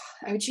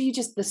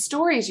 just the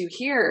stories you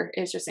hear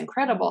is just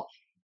incredible.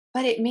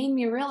 But it made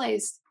me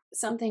realize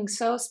something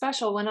so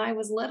special. When I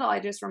was little, I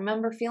just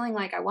remember feeling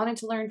like I wanted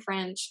to learn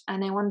French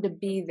and I wanted to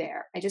be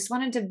there. I just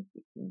wanted to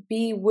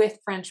be with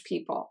French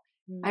people.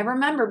 I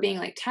remember being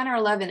like 10 or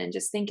 11 and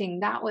just thinking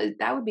that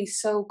would be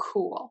so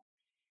cool.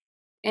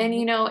 And,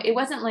 it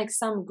wasn't like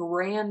some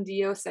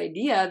grandiose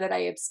idea that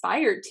I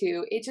aspired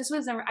to. It just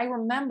was, I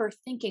remember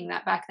thinking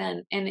that back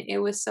then. And it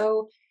was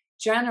so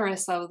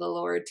generous of the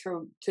Lord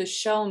to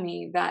show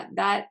me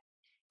that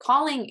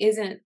calling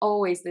isn't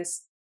always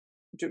this,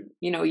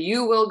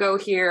 you will go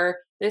here.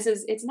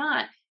 It's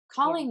not.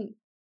 Calling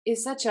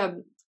is such a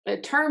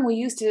term we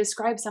use to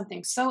describe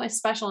something so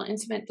special and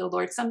intimate to the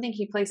Lord, something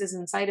he places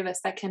inside of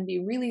us that can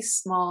be really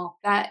small,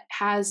 that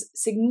has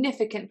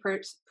significant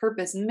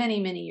purpose many,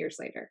 many years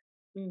later.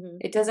 Mm-hmm.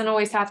 It doesn't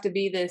always have to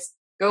be this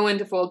go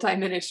into full-time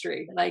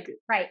ministry. Like,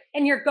 right.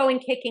 And you're going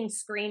kicking,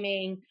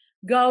 screaming,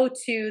 go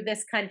to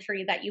this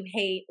country that you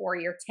hate or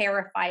you're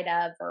terrified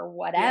of or yes.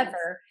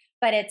 whatever.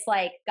 But it's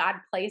like God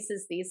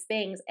places these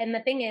things. And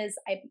the thing is,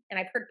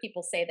 I've heard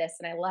people say this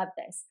and I love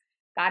this.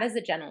 God is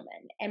a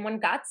gentleman. And when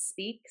God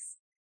speaks,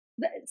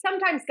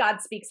 sometimes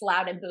God speaks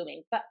loud and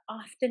booming, but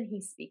often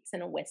he speaks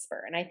in a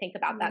whisper. And I think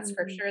about that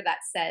scripture that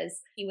says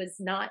he was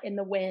not in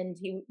the wind.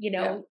 He,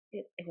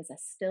 it was a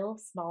still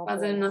small voice.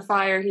 Wasn't in the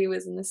fire. He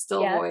was in the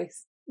still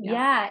voice.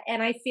 Yeah.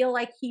 And I feel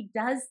like he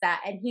does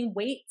that and he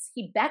waits,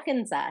 he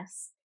beckons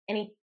us and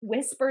he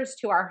whispers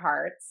to our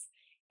hearts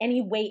and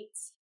he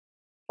waits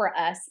for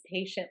us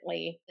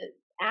patiently to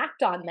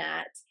act on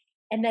that.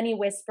 And then he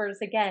whispers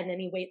again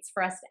and he waits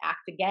for us to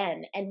act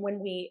again. And when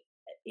we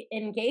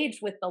engage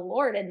with the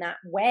Lord in that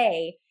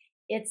way,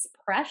 it's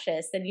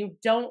precious. And you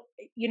don't,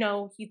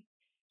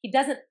 he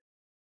doesn't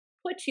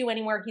put you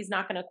anywhere he's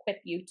not going to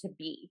equip you to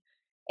be.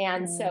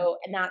 And so,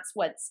 and that's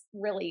what's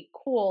really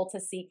cool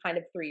to see kind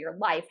of through your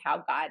life,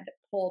 how God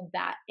pulled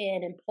that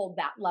in and pulled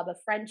that love of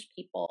French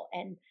people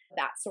and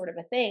that sort of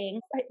a thing.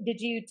 Did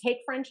you take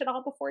French at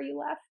all before you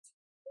left?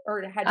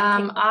 Or had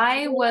you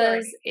I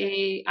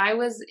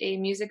was a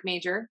music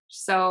major.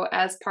 So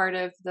as part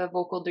of the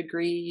vocal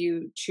degree,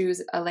 you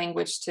choose a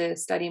language to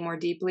study more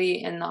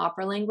deeply in the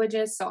opera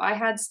languages. So I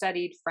had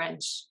studied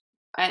French.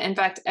 In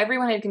fact,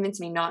 everyone had convinced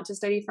me not to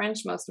study French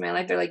most of my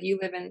life. They're like,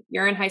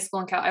 you're in high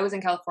school I was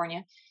in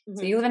California.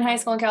 So you live in high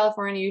school in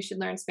California, you should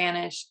learn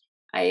Spanish.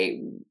 I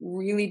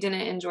really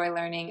didn't enjoy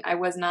learning. I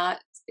was not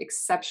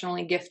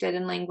exceptionally gifted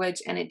in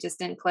language and it just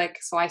didn't click.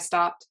 So I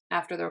stopped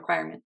after the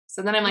requirement.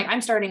 So then I'm like,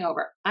 I'm starting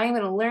over. I'm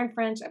going to learn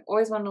French. I've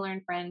always wanted to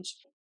learn French.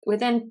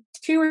 Within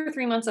 2 or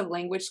 3 months of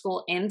language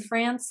school in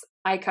France,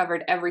 I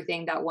covered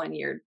everything that 1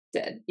 year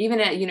did,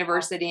 even at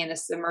university in a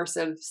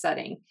submersive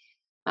setting.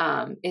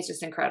 It's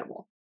just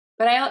incredible.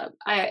 But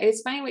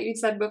it's funny what you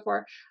said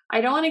before.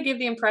 I don't want to give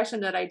the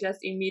impression that I just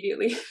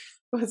immediately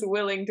was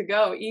willing to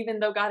go, even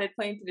though God had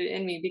planted it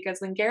in me. Because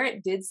when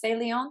Garrett did say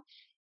Lyon,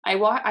 I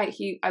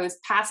was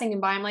passing him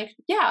by. I'm like,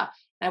 yeah.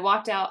 And I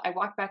walked out. I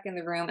walked back in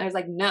the room. And I was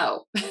like,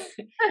 no,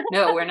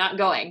 no, we're not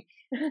going.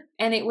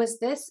 And it was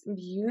this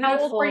beautiful. How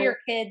old were your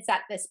kids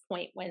at this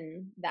point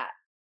when that?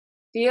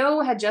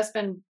 Theo had just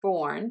been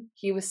born.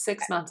 He was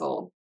 6 months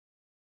old.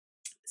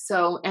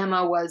 So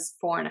Emma was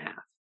 4.5.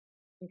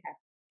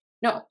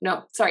 Okay.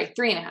 No, sorry,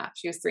 3.5.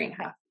 She was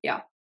 3.5. Yeah.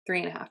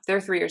 3.5.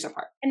 They're 3 years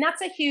apart. And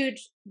that's a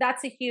huge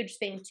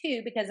thing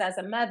too, because as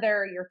a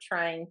mother, you're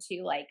trying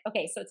to like,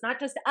 okay, so it's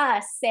not just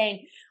us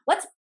saying,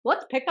 let's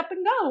pick up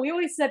and go. We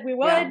always said we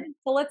would,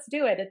 so let's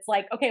do it. It's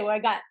like, okay, well, I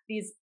got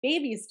these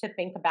babies to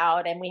think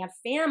about and we have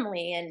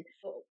family and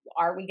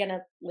are we going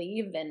to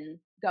leave and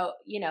go,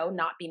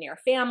 not be near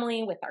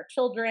family with our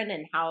children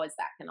and how is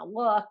that going to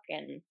look?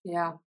 And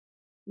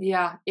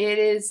yeah, it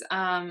is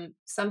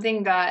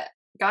something that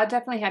God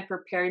definitely had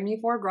prepared me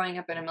for growing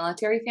up in a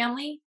military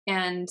family.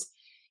 And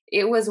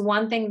it was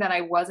one thing that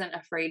I wasn't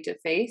afraid to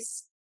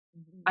face.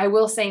 I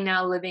will say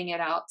now, living it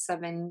out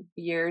 7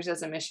 years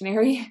as a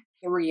missionary,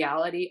 the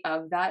reality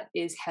of that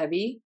is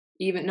heavy.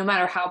 Even no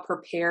matter how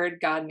prepared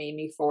God made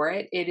me for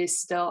it, it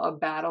is still a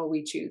battle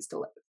we choose to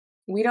live.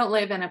 We don't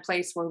live in a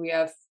place where we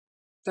have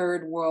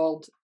third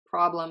world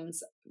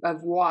problems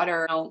of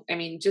water. I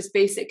mean, just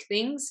basic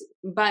things.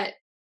 But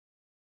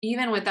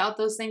even without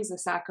those things, the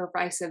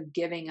sacrifice of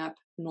giving up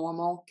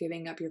normal,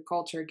 giving up your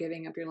culture,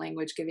 giving up your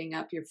language, giving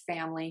up your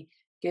family,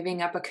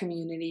 giving up a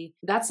community,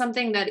 that's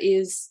something that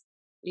is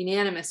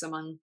unanimous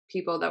among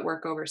people that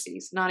work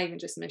overseas, not even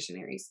just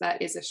missionaries.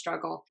 That is a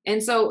struggle.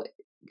 And so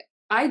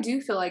I do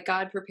feel like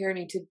God prepared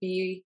me to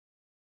be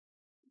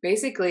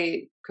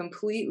basically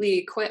completely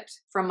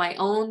equipped from my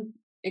own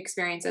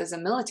experience as a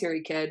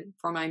military kid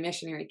for my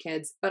missionary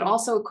kids, but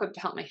also equipped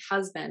to help my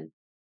husband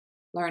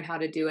learn how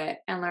to do it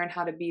and learn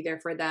how to be there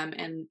for them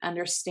and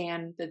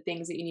understand the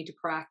things that you need to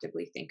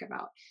proactively think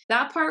about.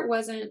 That part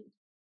wasn't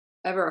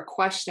ever a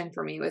question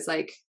for me. It was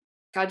like,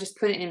 God just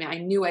put it in me. I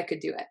knew I could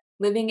do it.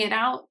 Living it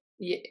out,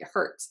 it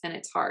hurts and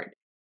it's hard.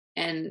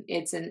 And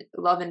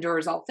love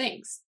endures all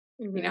things,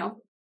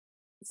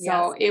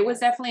 So it was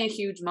definitely a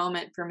huge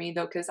moment for me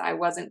though, because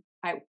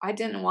I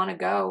didn't want to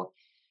go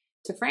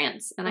to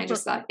France and I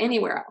just thought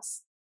anywhere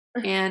else.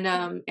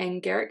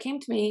 And Garrett came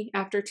to me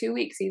after 2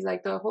 weeks. He's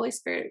like, the Holy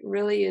Spirit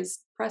really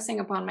is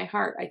pressing upon my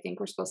heart. I think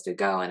we're supposed to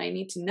go. And I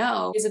need to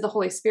know, is it the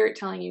Holy Spirit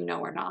telling you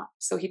no or not?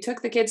 So he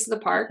took the kids to the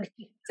park,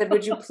 said,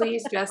 would you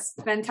please just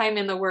spend time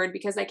in the Word?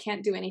 Because I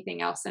can't do anything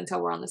else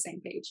until we're on the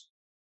same page,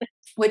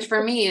 which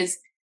for me is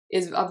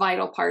a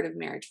vital part of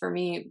marriage. For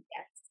me,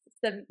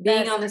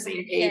 being on the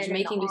same page,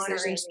 making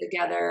decisions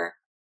together,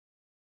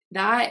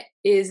 that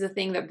is the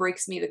thing that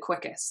breaks me the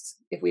quickest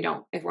if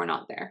we're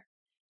not there.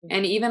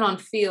 And even on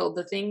field,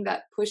 the thing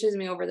that pushes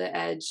me over the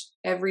edge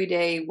every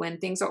day when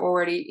things are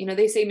already,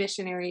 they say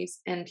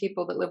missionaries and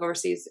people that live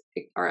overseas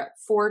are at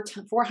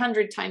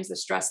 400 times the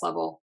stress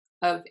level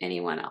of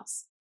anyone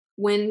else.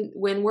 When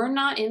we're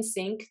not in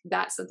sync,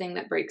 that's the thing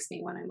that breaks me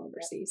when I'm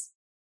overseas.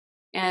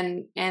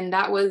 And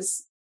that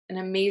was an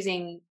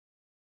amazing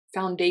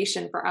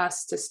foundation for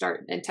us to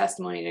start and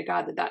testimony to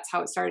God that that's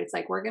how it started. It's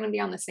like, we're going to be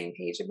on the same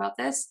page about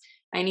this.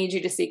 I need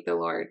you to seek the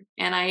Lord.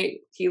 And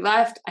he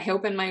left, I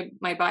opened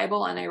my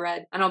Bible and I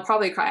read, and I'll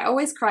probably cry. I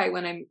always cry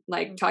when I'm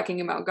like talking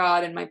about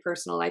God and my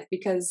personal life,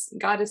 because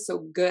God is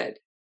so good.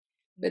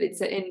 But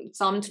it's in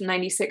Psalm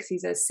 96, he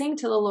says, sing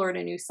to the Lord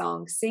a new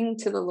song, sing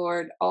to the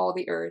Lord all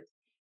the earth,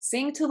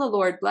 sing to the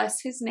Lord,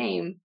 bless his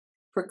name,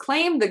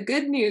 proclaim the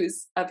good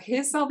news of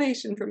his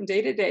salvation from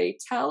day to day,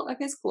 tell of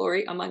his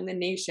glory among the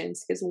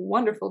nations, his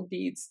wonderful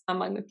deeds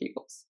among the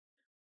peoples.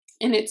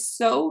 And it's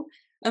so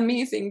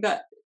amazing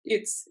that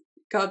it's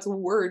God's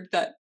word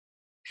that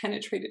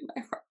penetrated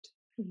my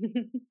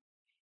heart.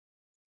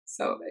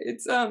 So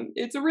it's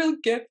a real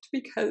gift,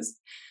 because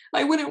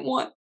I wouldn't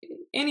want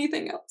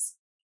anything else.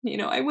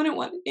 I wouldn't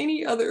want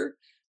any other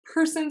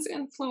person's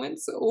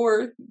influence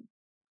or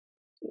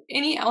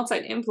any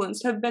outside influence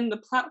to have been the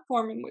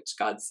platform in which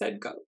God said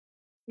go.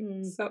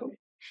 So,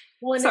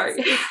 well, sorry.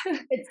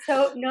 It's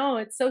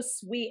so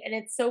sweet, and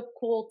it's so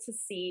cool to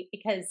see,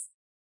 because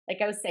like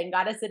I was saying,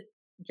 God is a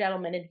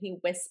gentleman and he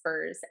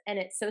whispers, and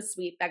it's so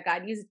sweet that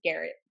God used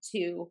Garrett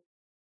to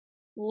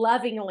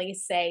lovingly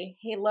say,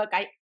 hey, look,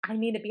 I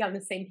need to be on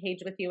the same page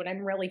with you, and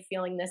I'm really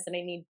feeling this, and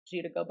I need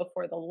you to go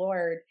before the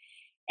Lord.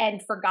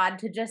 And for God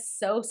to just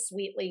so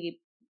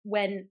sweetly,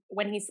 when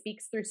he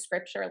speaks through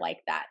scripture like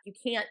that, you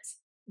can't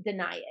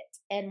deny it.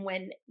 And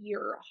when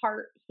your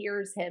heart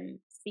hears him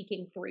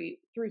speaking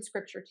through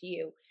scripture to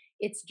you,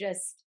 it's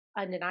just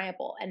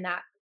undeniable. And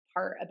that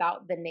part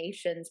about the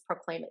nations,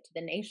 proclaim it to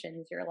the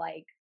nations, you're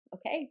like,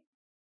 okay.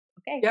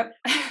 Yep.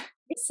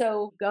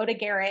 So go to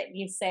Garrett and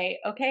you say,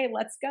 okay,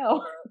 let's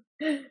go.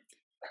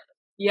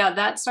 Yeah,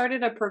 that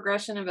started a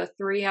progression of a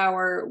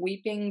 3-hour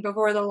weeping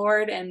before the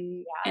Lord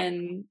and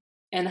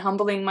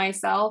humbling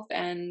myself,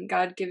 and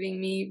God giving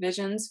me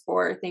visions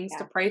for things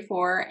to pray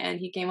for. And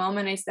he came home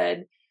and I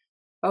said,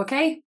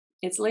 okay,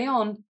 it's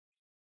Lyon.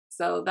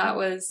 So that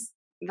was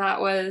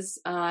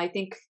I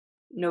think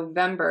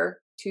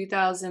November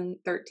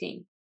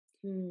 2013.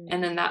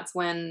 And then that's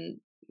when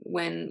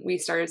we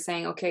started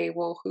saying, okay,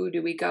 well, who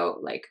do we go?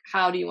 Like,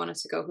 how do you want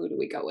us to go? Who do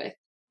we go with?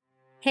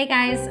 Hey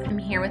guys, I'm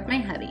here with my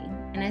hubby.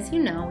 And as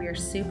you know, we are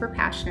super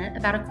passionate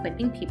about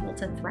equipping people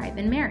to thrive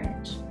in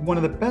marriage. One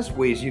of the best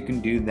ways you can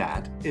do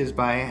that is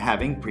by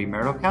having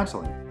premarital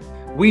counseling.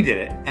 We did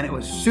it, and it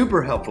was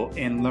super helpful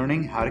in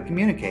learning how to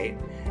communicate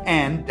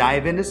and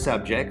dive into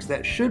subjects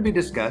that should be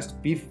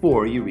discussed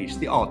before you reach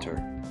the altar.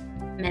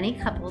 Many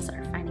couples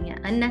are finding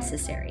it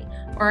unnecessary,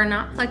 or are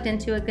not plugged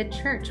into a good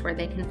church where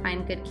they can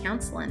find good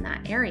counsel in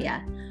that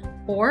area.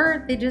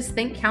 Or they just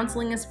think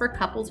counseling is for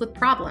couples with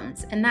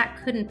problems, and that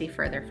couldn't be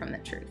further from the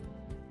truth.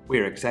 We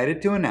are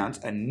excited to announce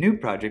a new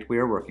project we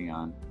are working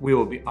on. We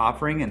will be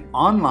offering an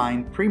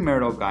online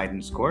premarital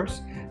guidance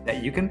course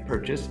that you can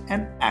purchase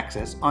and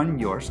access on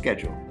your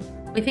schedule.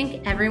 We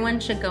think everyone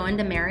should go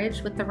into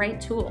marriage with the right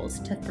tools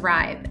to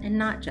thrive and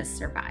not just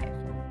survive.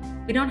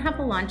 We don't have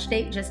a launch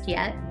date just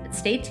yet, but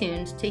stay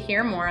tuned to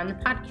hear more on the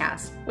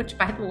podcast, which,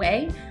 by the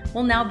way,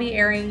 will now be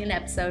airing an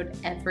episode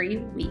every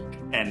week.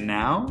 And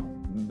now,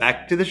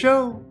 back to the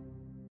show.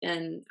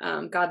 And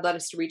God led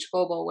us to Reach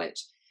Global,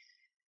 which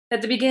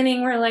at the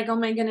beginning we're like, oh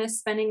my goodness,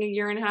 spending 1.5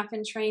 years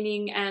in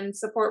training and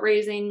support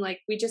raising. Like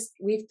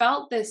we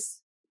felt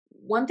this.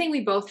 One thing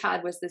we both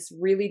had was this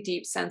really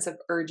deep sense of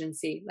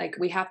urgency. Like,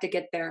 we have to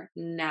get there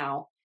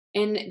now.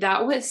 And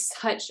that was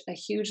such a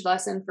huge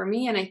lesson for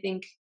me. And I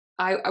think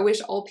I wish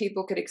all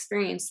people could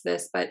experience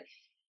this, but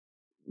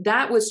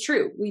that was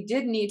true. We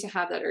did need to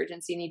have that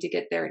urgency, need to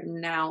get there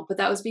now. But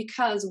that was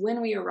because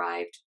when we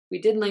arrived, we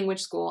did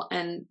language school,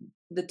 and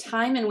the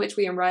time in which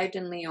we arrived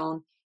in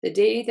Lyon, the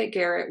day that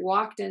Garrett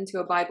walked into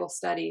a Bible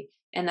study,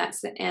 and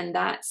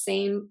that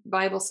same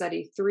Bible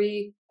study,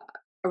 3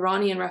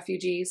 Iranian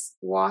refugees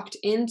walked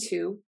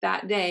into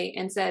that day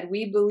and said,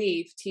 we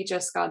believe, teach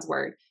us God's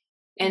word.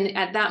 And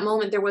at that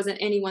moment, there wasn't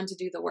anyone to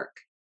do the work.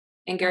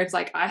 And Garrett's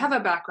like, I have a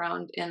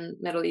background in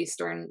Middle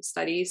Eastern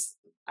studies.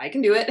 I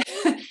can do it.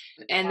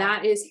 And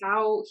that is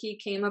how he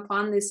came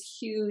upon this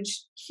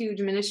huge,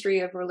 huge ministry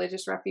of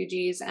religious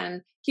refugees.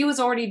 And he was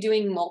already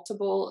doing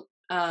multiple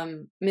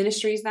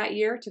ministries that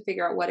year to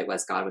figure out what it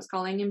was God was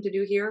calling him to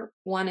do here.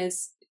 One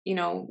is,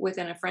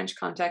 within a French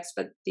context,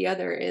 but the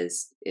other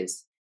is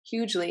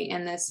hugely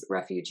in this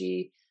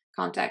refugee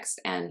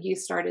context. And he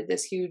started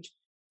this huge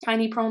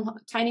tiny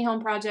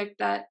home project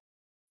that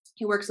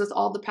he works with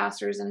all the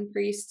pastors and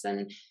priests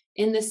and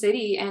in the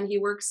city. And he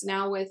works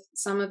now with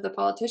some of the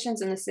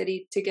politicians in the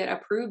city to get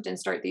approved and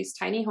start these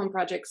tiny home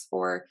projects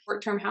for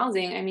short-term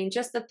housing. I mean,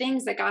 just the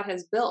things that God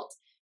has built.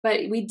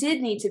 But we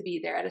did need to be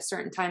there at a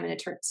certain time in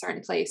a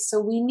certain place. So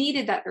we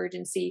needed that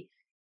urgency.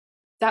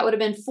 That would have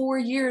been 4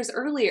 years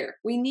earlier.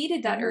 We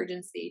needed that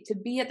urgency to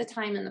be at the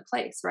time and the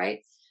place, right?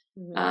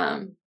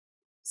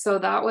 So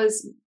that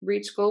was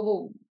Reach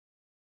Global.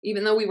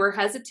 Even though we were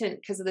hesitant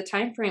because of the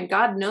time frame,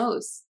 God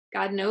knows,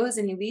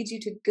 and he leads you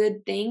to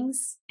good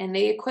things. And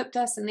they equipped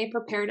us and they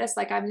prepared us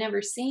like I've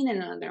never seen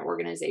in another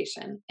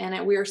organization.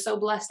 And we are so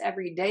blessed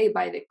every day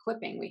by the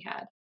equipping we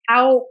had.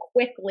 how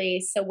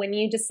quickly, so when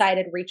you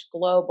decided reach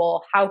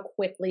global, how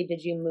quickly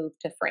did you move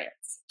to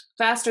France?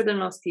 Faster than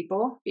most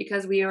people,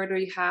 because we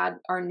already had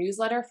our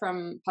newsletter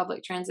from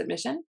public transit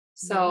mission.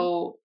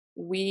 So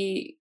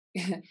we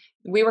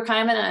we were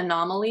kind of an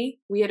anomaly.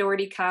 We had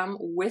already come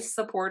with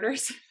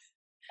supporters.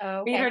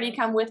 Oh, We had okay. already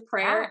come with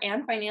prayer Wow.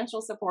 and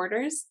financial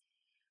supporters.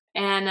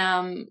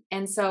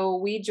 And so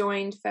we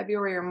joined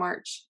February or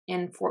March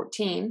in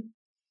 14,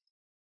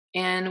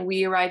 and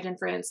we arrived in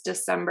France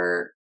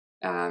December,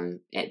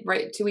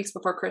 right 2 weeks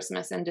before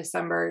Christmas in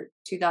December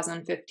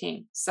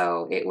 2015.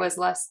 So it was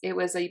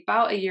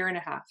about a year and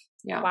a half.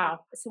 Yeah. Wow.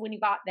 So when you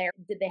got there,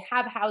 did they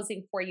have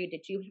housing for you?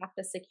 Did you have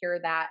to secure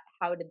that?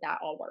 How did that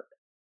all work?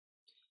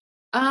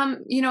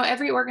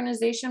 Every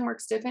organization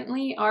works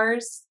differently.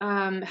 Ours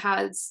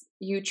has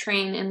you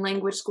train in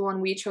language school,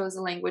 and we chose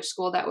a language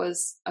school that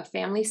was a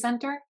family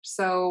center.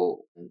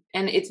 So,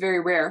 and it's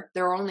very rare.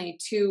 There are only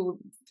 2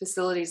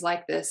 facilities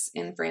like this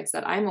in France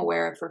that I'm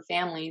aware of for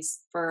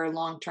families for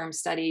long-term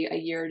study, a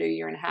year to a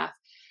year and a half.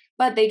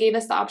 But they gave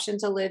us the option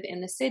to live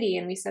in the city,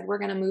 and we said,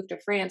 we're going to move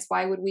to France.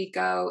 Why would we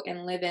go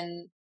and live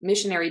in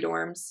missionary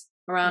dorms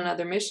around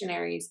other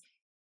missionaries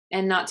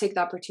and not take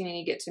the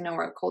opportunity to get to know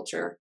our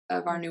culture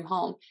of our new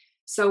home?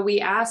 So we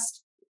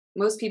asked,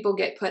 most people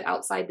get put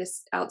outside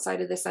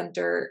of the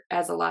center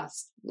as a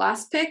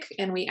last pick,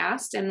 and we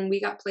asked, and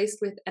we got placed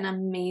with an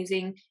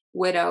amazing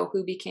widow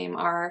who became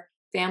our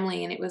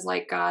family. And it was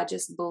like God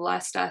just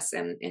blessed us,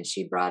 and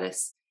she brought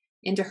us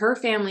into her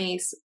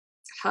family's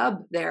hub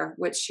there,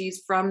 which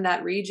she's from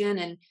that region,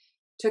 and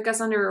took us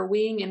under her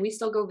wing, and we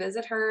still go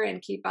visit her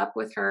and keep up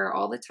with her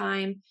all the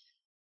time.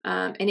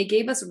 And it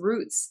gave us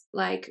roots,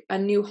 like a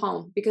new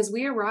home, because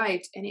we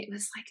arrived and it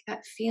was like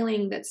that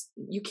feeling that's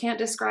you can't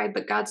describe,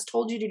 but God's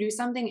told you to do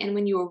something. And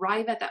when you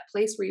arrive at that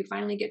place where you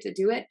finally get to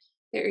do it,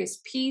 there is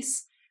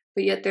peace,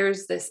 but yet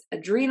there's this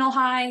adrenal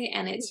high,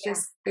 and it's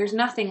just, there's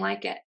nothing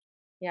like it.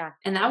 Yeah.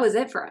 And that was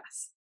it for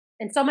us.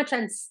 And so much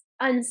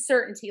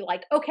uncertainty,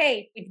 like,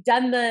 okay, we've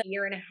done the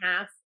year and a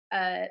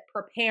half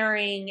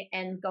preparing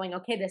and going,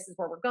 okay, this is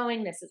where we're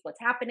going. This is what's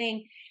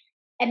happening.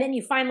 And then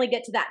you finally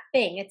get to that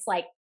thing. It's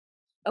like,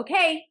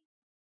 okay,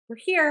 we're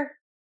here.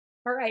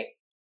 All right.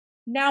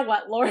 Now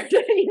what, Lord?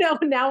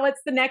 Now what's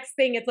the next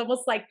thing? It's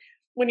almost like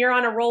when you're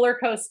on a roller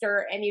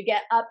coaster and you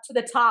get up to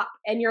the top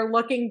and you're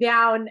looking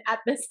down at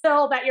this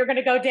hill that you're going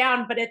to go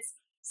down, but it's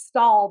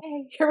stalled.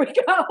 Okay, here we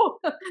go.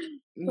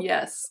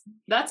 Yes.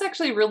 That's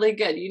actually really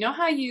good. You know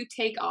how you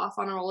take off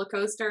on a roller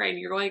coaster and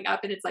you're going up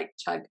and it's like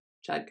chug,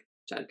 chug,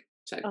 chug,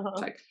 chug,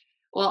 chug.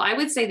 Well, I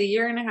would say the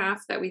year and a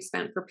half that we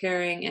spent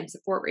preparing and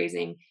support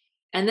raising,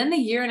 and then the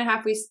year and a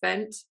half we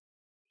spent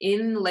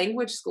in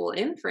language school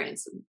in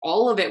France,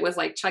 all of it was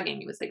like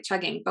chugging. It was like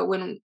chugging. But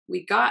when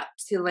we got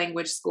to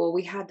language school,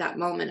 we had that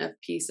moment of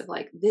peace of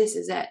like, this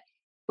is it.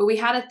 But we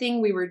had a thing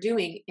we were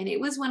doing, and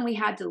it was when we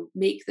had to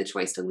make the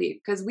choice to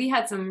leave, because we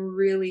had some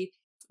really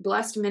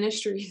blessed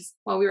ministries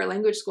while we were at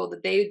language school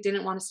that they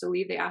didn't want us to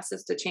leave. They asked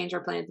us to change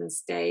our plans and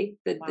stay,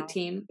 the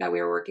team that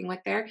we were working with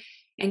there.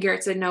 And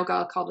Garrett said, no,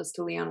 God called us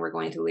to Lyon. We're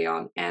going to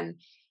Lyon. And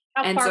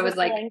how far so it was was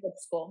like, the language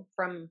school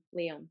from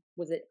Lyon?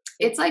 Was it?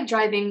 It's like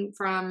driving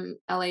from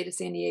LA to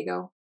San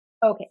Diego.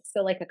 Okay,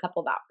 so like a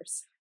couple of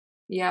hours.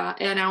 Yeah,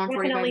 an hour and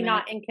 45 Definitely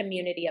minutes. not in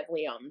community of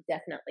Lyon.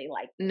 Definitely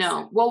like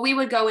no. Well, we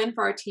would go in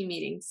for our team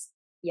meetings.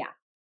 Yeah.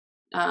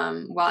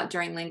 While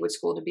during language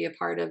school to be a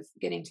part of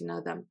getting to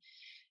know them,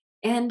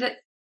 and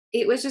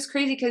it was just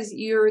crazy because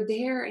you're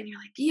there and you're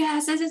like,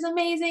 yes, this is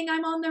amazing.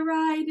 I'm on the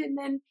ride, and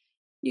then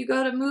you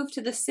go to move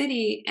to the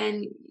city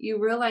and you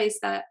realize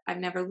that I've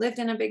never lived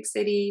in a big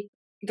city.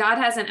 God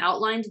hasn't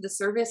outlined the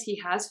service he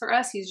has for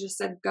us. He's just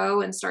said,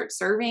 go and start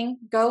serving.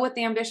 Go with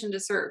the ambition to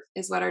serve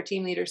is what our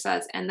team leader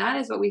says. And that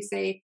is what we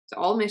say to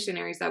all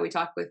missionaries that we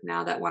talk with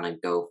now that want to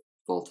go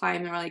full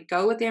time. And we're like,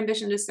 go with the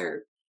ambition to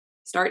serve.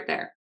 Start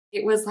there.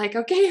 It was like,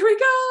 okay, here we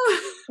go.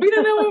 We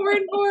don't know what we're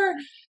in for.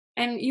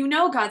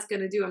 And God's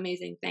going to do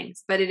amazing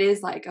things. But it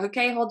is like,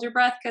 okay, hold your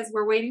breath because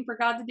we're waiting for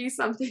God to do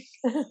something.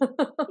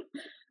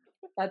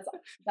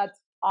 That's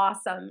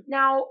awesome.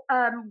 Now,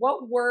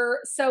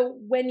 so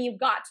when you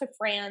got to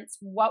France,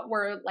 what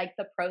were like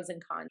the pros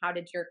and cons? How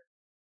did your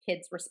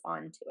kids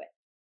respond to it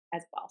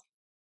as well?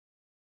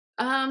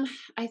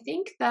 I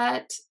think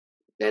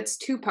that's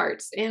 2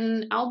 parts.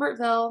 In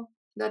Albertville,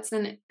 that's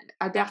in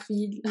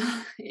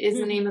Albertville is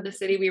the name of the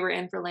city we were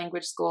in for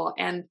language school.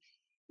 And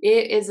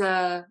it is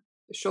a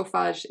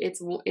chauffage.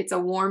 It's a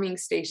warming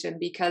station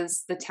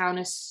because the town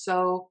is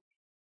so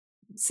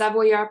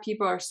Savoyard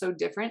people are so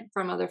different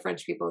from other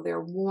French people. They're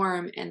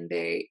warm and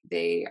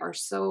they are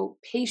so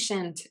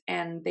patient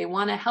and they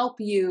want to help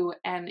you,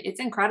 and it's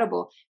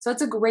incredible. So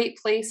it's a great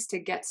place to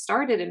get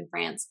started in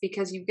France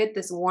because you get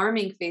this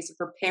warming phase of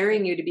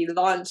preparing you to be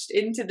launched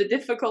into the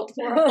difficult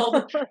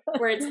world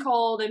where it's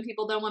cold and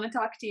people don't want to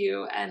talk to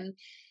you. And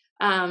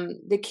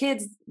the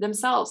kids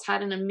themselves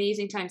had an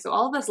amazing time. So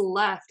all of us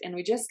left and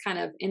we just kind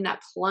of, in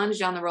that plunge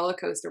down the roller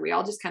coaster, we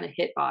all just kind of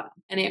hit bottom.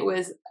 And it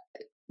was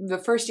the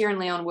first year in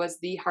Lyon was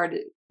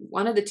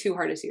one of the 2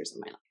 hardest years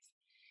of my life.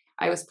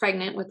 I was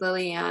pregnant with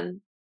Lily Ann.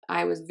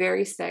 I was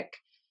very sick,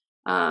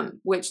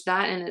 which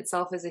that in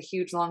itself is a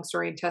huge, long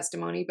story and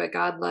testimony, but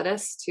God led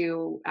us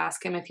to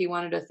ask him if he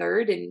wanted a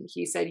third, and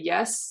he said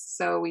yes.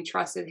 So we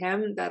trusted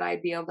him that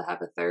I'd be able to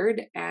have a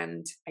third,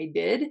 and I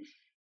did.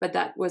 But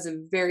that was a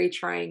very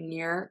trying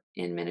year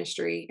in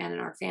ministry and in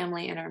our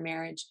family and our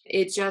marriage.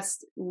 It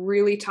just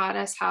really taught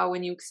us how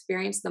when you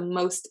experience the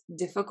most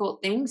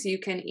difficult things, you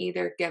can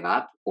either give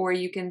up or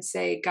you can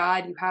say,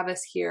 God, you have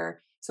us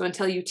here. So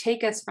until you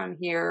take us from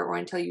here or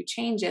until you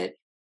change it,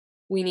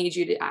 we need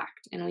you to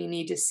act and we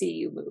need to see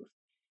you move.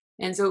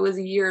 And so it was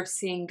a year of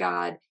seeing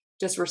God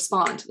just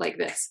respond like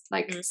this,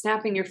 like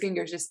snapping your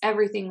fingers, just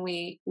everything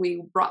we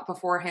brought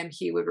before him,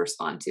 he would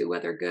respond to,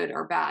 whether good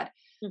or bad.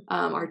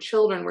 Our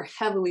children were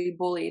heavily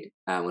bullied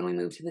when we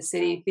moved to the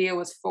city. Thea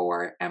was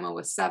 4, Emma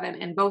was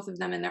 7, and both of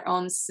them in their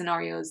own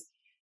scenarios.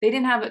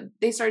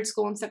 They started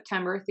school in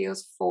September.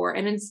 Thea's 4,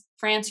 and in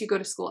France you go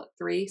to school at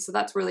 3, so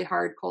that's really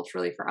hard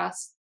culturally for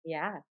us.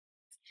 Yeah.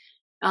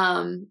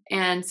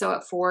 And so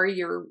at 4,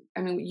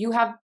 you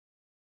have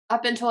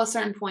up until a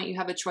certain point, you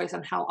have a choice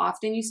on how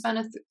often you send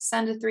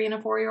a 3 and a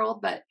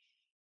 4-year-old, but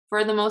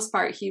for the most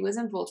part, he was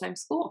in full-time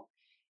school,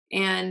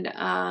 and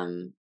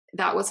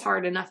that was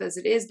hard enough as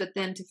it is. But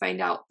then to find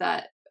out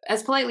that,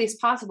 as politely as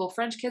possible,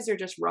 French kids are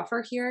just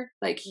rougher here.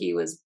 Like, he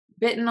was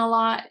bitten a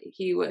lot.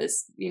 He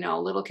was,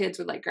 little kids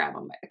would like grab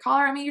him by the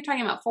collar. I mean, you're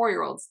talking about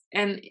 4-year-olds,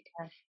 and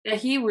that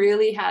he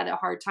really had a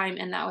hard time.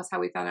 And that was how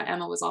we found out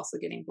Emma was also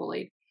getting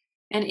bullied.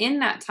 And in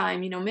that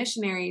time,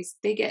 missionaries,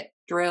 they get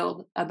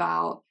drilled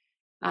about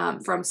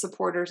from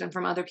supporters and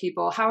from other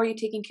people. How are you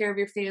taking care of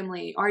your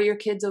family? Are your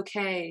kids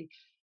okay?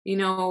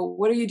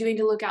 What are you doing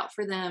to look out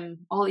for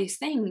them? All these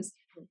things.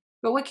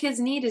 But what kids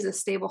need is a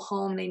stable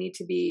home. They need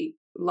to be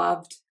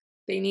loved.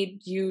 They need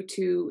you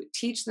to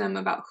teach them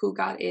about who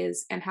God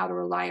is and how to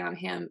rely on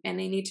him. And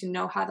they need to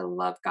know how to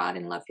love God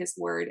and love his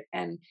word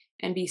and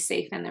be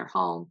safe in their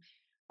home.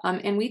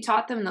 And we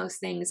taught them those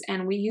things,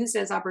 and we used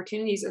it as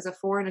opportunities as a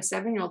 4 and a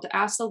 7-year-old to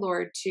ask the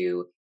Lord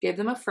to give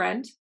them a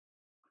friend,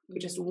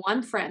 just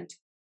one friend,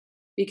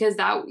 because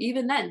that,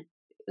 even then,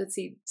 let's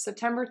see,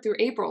 September through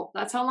April,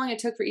 that's how long it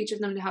took for each of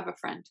them to have a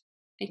friend.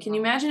 And can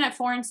you imagine at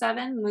 4 and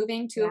 7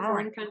 moving to a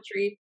foreign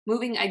country,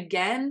 moving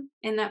again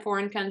in that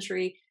foreign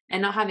country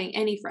and not having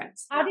any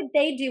friends? How did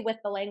they do with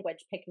the language,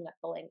 picking up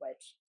the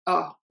language?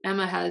 Oh,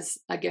 Emma has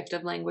a gift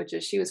of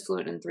languages. She was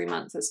fluent in 3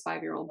 months as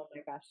 5-year-old. Oh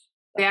my gosh.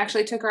 They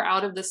actually took her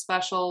out of the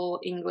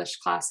special English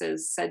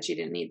classes, said she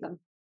didn't need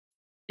them.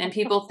 And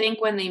people think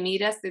when they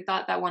meet us, they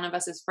thought that one of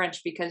us is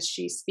French because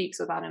she speaks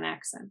without an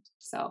accent.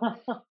 So,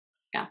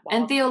 yeah. Wow.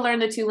 And Theo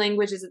learned the 2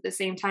 languages at the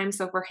same time.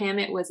 So for him,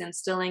 it was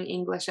instilling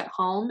English at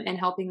home and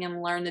helping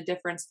him learn the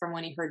difference from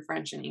when he heard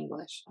French and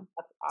English.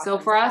 Awesome. So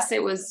for us,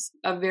 it was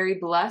a very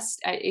blessed,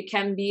 it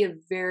can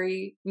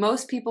be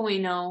most people we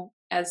know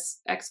as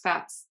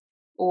expats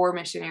or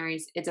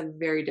missionaries, it's a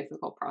very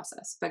difficult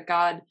process, but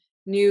God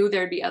knew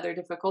there'd be other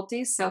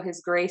difficulties, so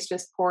his grace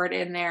just poured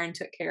in there and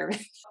took care of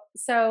it.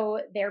 So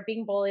they're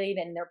being bullied,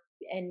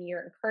 and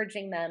you're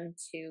encouraging them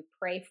to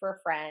pray for a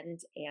friend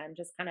and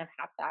just kind of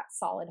have that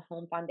solid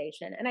home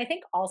foundation. And I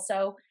think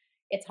also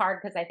it's hard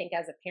because I think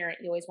as a parent,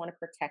 you always want to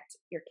protect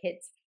your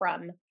kids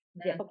from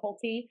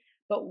difficulty,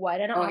 but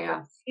what an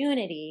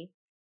opportunity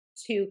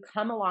to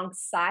come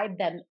alongside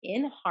them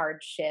in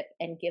hardship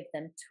and give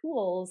them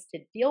tools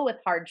to deal with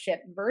hardship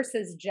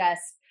versus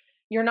just,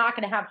 you're not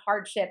going to have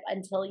hardship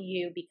until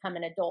you become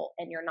an adult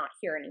and you're not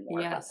here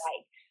anymore. Yes.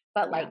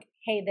 But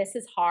hey, this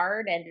is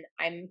hard and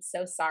I'm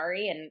so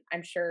sorry. And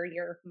I'm sure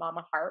your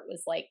mama heart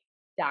was like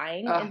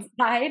dying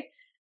inside.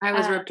 I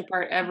was ripped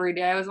apart every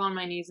day. I was on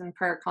my knees in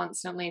prayer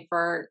constantly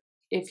for,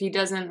 if he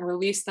doesn't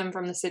release them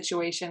from the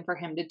situation, for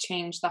him to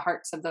change the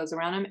hearts of those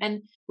around him.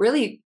 And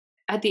really,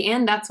 at the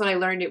end, that's what I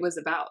learned it was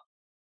about.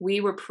 We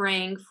were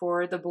praying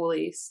for the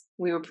bullies.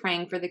 We were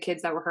praying for the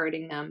kids that were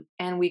hurting them.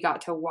 And we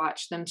got to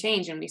watch them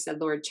change. And we said,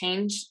 Lord,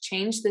 change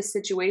this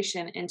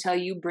situation until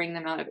you bring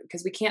them out of it,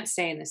 because we can't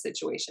stay in this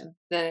situation.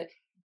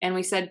 And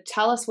we said,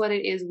 tell us what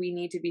it is we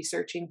need to be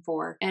searching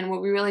for. And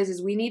what we realized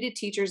is we needed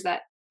teachers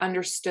that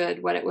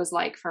understood what it was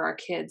like for our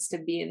kids to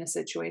be in the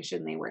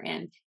situation they were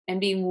in and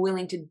being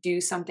willing to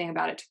do something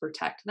about it to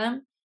protect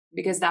them,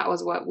 because that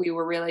was what we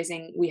were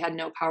realizing we had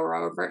no power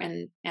over,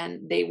 and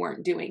they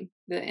weren't doing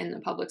in the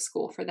public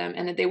school for them,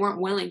 and that they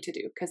weren't willing to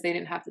do because they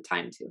didn't have the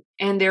time to.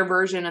 And their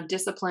version of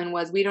discipline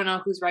was, we don't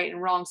know who's right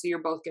and wrong, so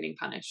you're both getting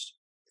punished.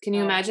 Can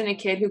you imagine a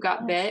kid who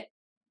got bit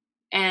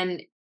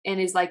and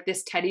is like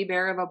this teddy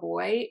bear of a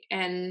boy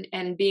and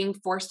being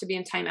forced to be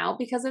in timeout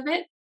because of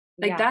it?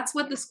 Like, that's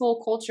what the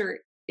school culture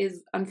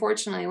is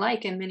unfortunately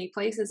like in many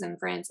places in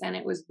France. And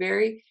it was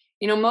very,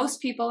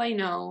 most people I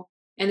know,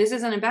 and this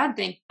isn't a bad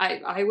thing,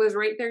 I was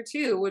right there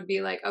too, would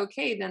be like,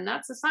 okay, then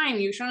that's a sign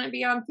you shouldn't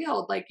be on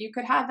field. Like, you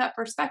could have that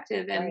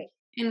perspective,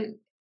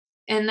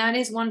 and that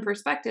is one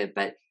perspective,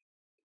 but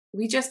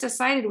we just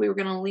decided we were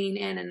going to lean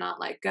in and not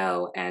let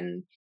go.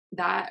 And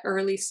that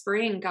early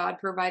spring, God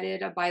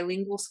provided a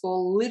bilingual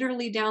school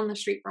literally down the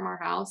street from our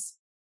house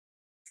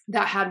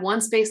that had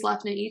one space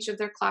left in each of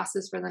their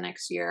classes for the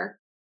next year,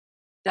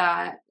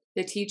 that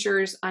the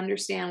teachers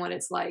understand what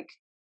it's like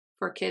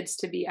for kids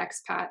to be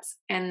expats,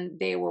 and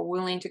they were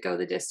willing to go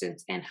the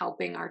distance in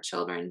helping our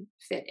children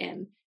fit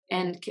in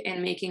and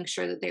making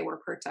sure that they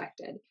were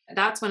protected.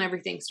 That's when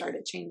everything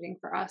started changing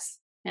for us.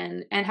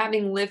 And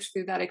having lived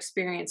through that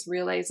experience,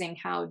 realizing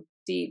how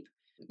deep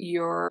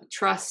your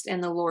trust in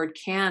the Lord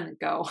can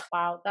go.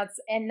 Wow, that's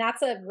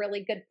a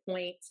really good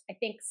point. I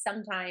think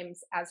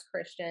sometimes as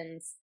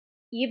Christians,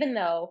 even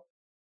though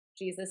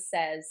Jesus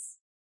says,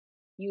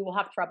 you will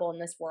have trouble in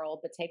this world,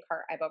 but take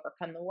heart, I've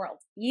overcome the world.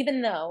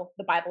 Even though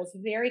the Bible is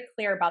very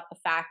clear about the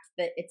fact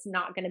that it's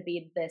not going to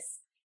be this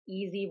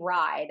easy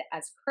ride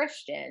as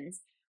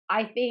Christians,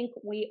 I think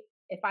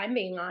if I'm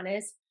being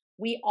honest,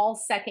 we all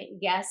second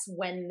guess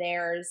when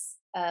there's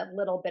a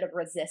little bit of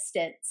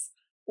resistance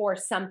or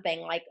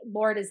something like,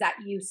 Lord, is that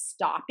you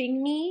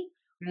stopping me?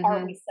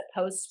 Are we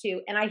supposed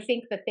to? And I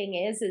think the thing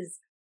is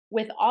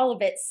with all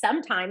of it,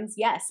 sometimes,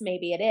 yes,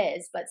 maybe it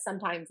is, but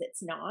sometimes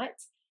it's not.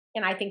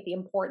 And I think the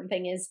important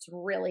thing is to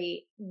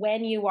really,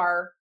 when you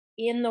are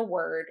in the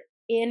Word,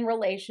 in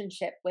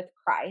relationship with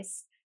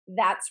Christ,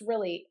 that's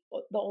really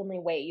the only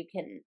way you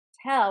can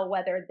tell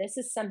whether this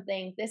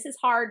is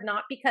hard,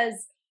 not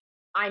because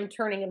I'm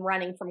turning and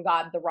running from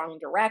God the wrong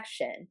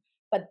direction,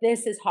 but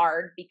this is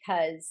hard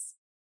because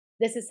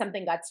this is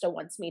something God still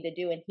wants me to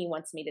do, and He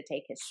wants me to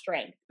take His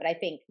strength. But I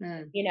think,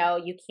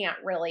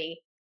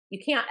 you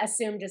can't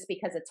assume just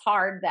because it's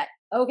hard that,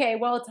 okay,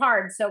 well, it's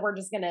hard, so we're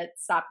just going to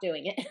stop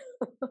doing it.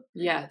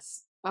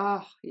 Yes.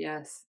 Oh,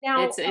 yes.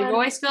 Now, it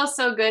always feels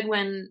so good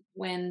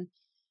when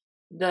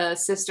the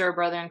sister or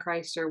brother in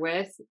Christ you're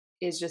with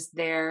is just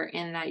there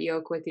in that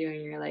yoke with you,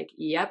 and you're like,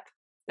 yep,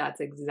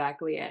 that's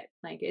exactly it.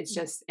 Like, it's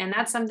just, and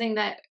that's something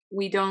that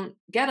we don't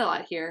get a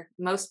lot here.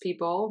 Most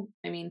people,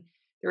 I mean,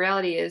 the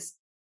reality is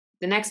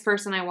the next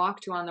person I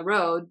walk to on the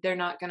road, they're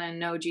not going to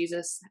know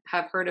Jesus,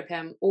 have heard of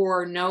Him,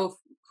 or know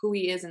who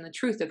He is and the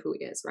truth of who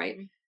He is, right?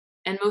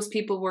 And most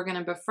people we're going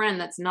to befriend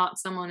that's not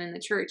someone in the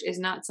church is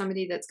not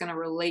somebody that's going to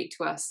relate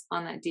to us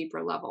on that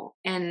deeper level,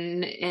 and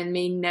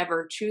may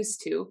never choose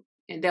to.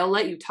 And they'll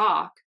let you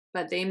talk,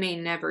 but they may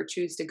never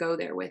choose to go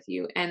there with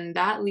you. And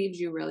that leaves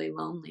you really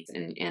lonely.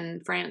 And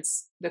in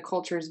France, the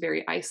culture is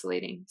very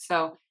isolating.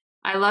 So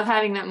I love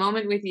having that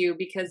moment with you,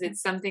 because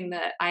it's something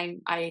that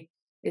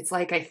it's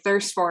like I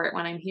thirst for it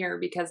when I'm here,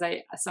 because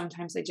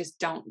sometimes I just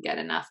don't get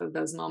enough of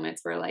those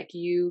moments where like,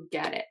 you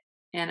get it.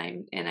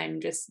 And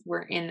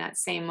we're in that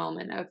same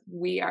moment of,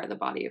 we are the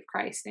body of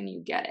Christ and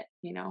you get it,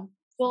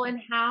 Well,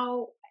 and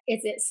how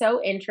is it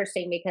so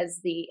interesting,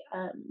 because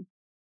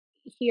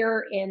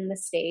here in the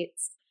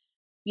States,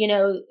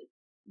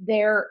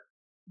 there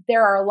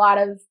are a lot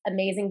of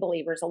amazing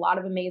believers, a lot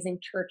of amazing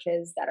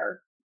churches that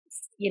are,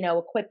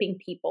 equipping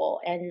people,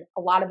 and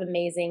a lot of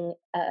amazing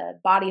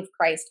body of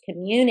Christ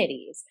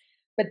communities.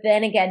 But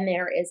then again,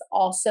 there is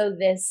also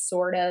this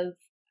sort of,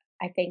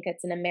 I think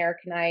it's an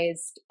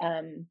Americanized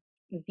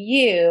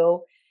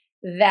view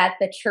that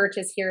the church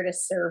is here to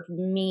serve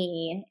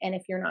me, and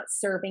if you're not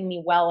serving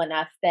me well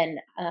enough, then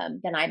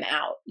I'm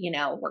out.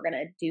 We're going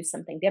to do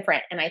something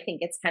different. And I think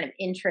it's kind of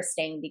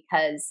interesting,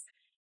 because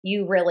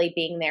you really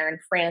being there in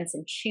France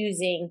and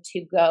choosing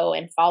to go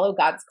and follow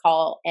God's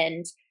call,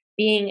 and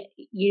being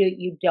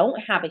you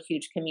don't have a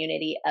huge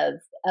community of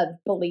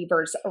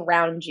believers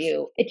around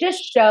you. It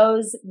just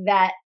shows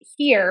that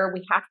here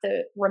we have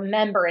to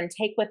remember and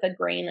take with a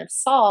grain of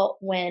salt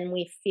when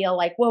we feel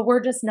like, well,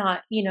 we're just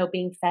not,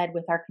 being fed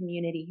with our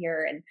community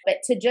here.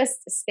 But to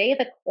just stay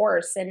the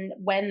course, and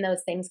when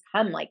those things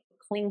come, like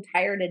cling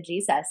tighter to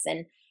Jesus.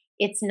 And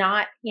it's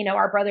not,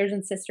 our brothers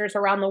and sisters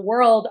around the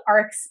world are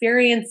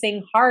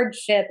experiencing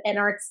hardship and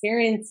are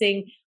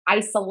experiencing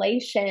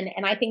isolation.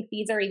 And I think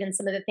these are even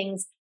some of the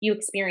things you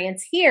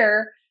experience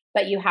here,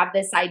 but you have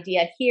this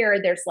idea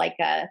here. There's like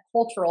a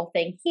cultural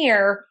thing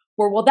here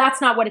where, well, that's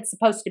not what it's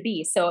supposed to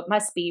be, so it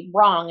must be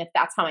wrong if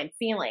that's how I'm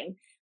feeling.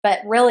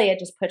 But really, it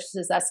just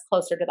pushes us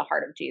closer to the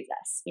heart of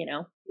Jesus,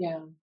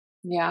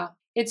 Yeah,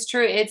 it's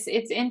true. It's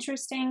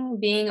interesting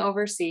being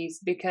overseas,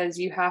 because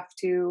you have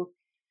to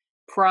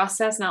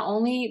process not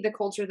only the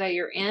culture that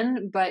you're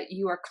in, but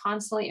you are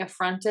constantly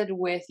affronted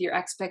with your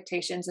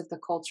expectations of the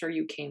culture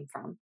you came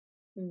from.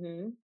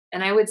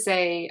 And I would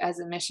say, as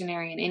a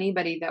missionary, and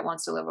anybody that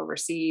wants to live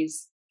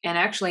overseas, and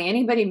actually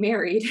anybody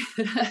married,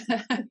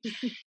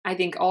 I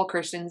think all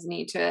Christians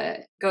need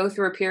to go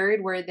through a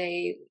period where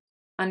they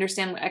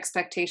understand what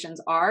expectations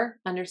are,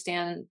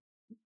 understand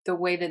the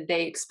way that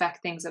they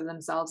expect things of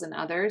themselves and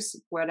others,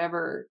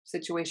 whatever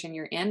situation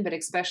you're in, but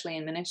especially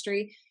in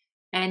ministry.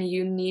 And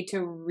you need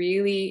to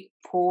really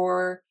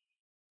pour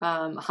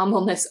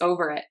humbleness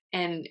over it,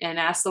 and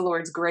ask the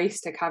Lord's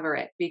grace to cover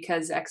it,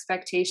 because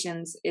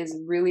expectations is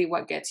really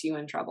what gets you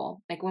in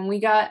trouble. Like when we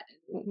got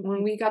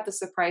the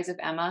surprise of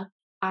Emma,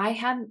 I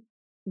had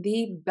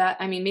the best,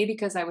 I mean, maybe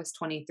because I was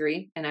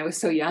 23 and I was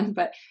so young,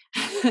 but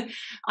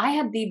I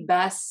had the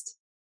best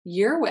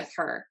year with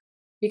her,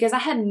 because I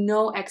had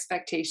no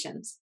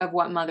expectations of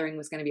what mothering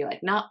was going to be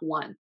like. Not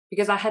one,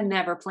 because I had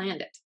never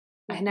planned it.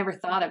 I had never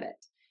thought of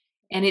it.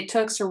 And it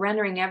took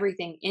surrendering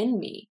everything in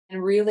me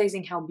and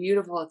realizing how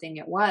beautiful a thing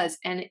it was.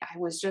 And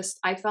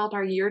I felt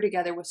our year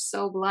together was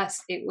so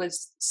blessed. It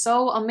was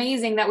so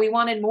amazing that we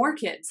wanted more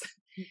kids.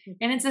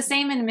 And it's the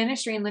same in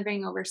ministry and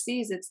living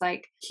overseas. It's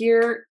like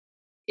here,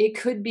 it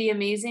could be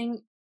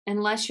amazing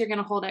unless you're going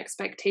to hold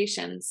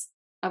expectations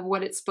of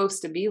what it's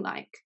supposed to be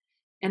like.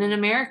 And in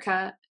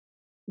America,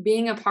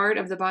 being a part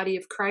of the body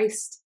of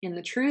Christ in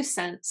the true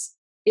sense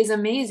is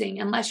amazing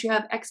unless you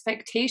have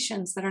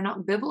expectations that are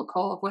not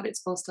biblical of what it's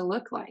supposed to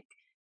look like.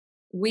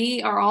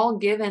 We are all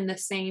given the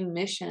same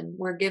mission.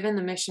 We're given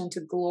the mission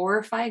to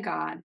glorify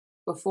God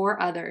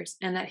before others,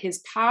 and that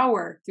his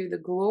power through the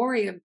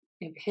glory of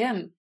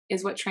him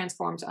is what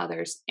transforms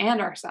others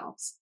and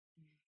ourselves.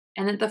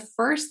 And that the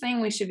first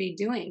thing we should be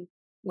doing,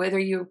 whether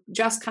you're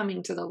just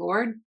coming to the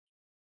Lord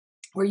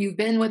or you've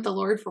been with the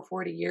Lord for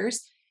 40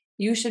 years,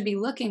 you should be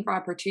looking for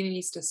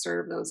opportunities to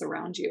serve those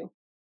around you.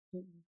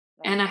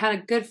 And I had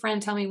a good friend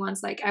tell me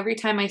once, like, every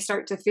time I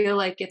start to feel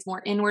like it's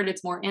more inward,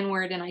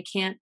 and I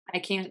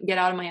can't get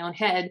out of my own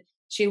head,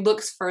 she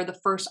looks for the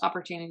first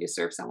opportunity to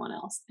serve someone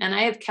else. And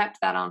I have kept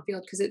that on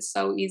field because it's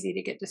so easy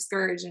to get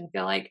discouraged and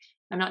feel like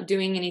I'm not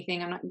doing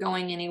anything, I'm not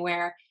going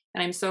anywhere,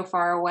 and I'm so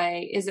far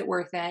away. Is it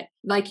worth it?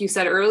 Like you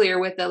said earlier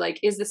with the,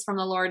 like, is this from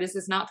the Lord? Is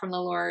this not from the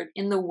Lord?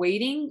 In the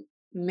waiting,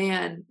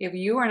 man, if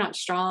you are not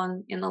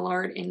strong in the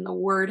Lord, in the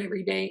word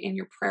every day, in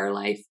your prayer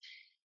life,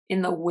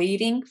 in the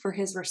waiting for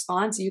his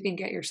response, you can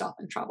get yourself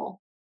in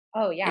trouble.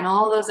 Oh yeah. And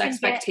all those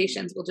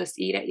expectations will just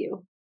eat at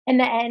you. And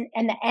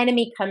the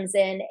enemy comes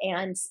in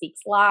and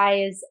speaks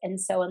lies. And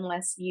so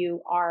unless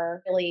you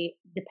are really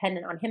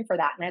dependent on him for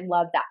that, and I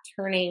love that,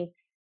 turning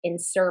in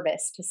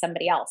service to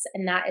somebody else.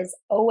 And that is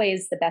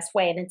always the best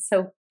way. And it's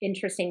so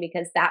interesting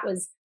because that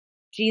was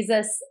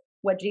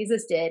what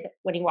Jesus did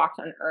when he walked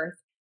on earth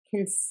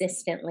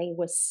consistently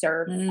was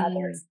serve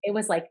others. It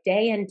was like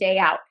day in, day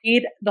out.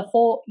 Read the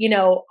whole,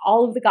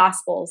 all of the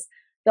gospels.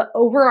 The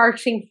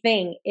overarching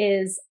thing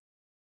is,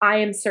 I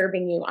am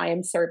serving you. I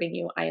am serving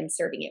you. I am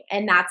serving you.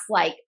 And that's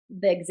like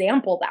the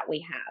example that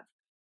we have.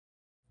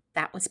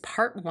 That was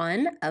part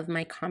 1 of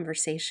my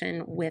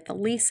conversation with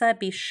Lisa.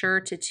 Be sure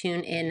to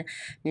tune in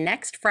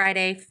next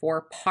Friday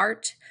for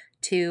part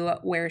 2,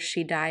 where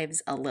she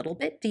dives a little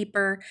bit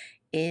deeper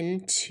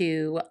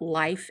into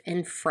life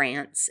in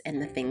France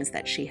and the things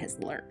that she has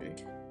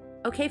learned.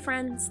 Okay,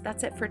 friends,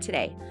 that's it for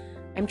today.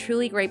 I'm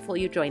truly grateful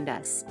you joined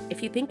us.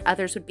 If you think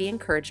others would be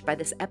encouraged by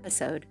this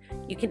episode,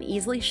 you can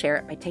easily share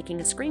it by taking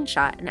a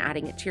screenshot and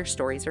adding it to your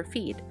stories or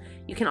feed.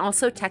 You can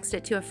also text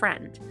it to a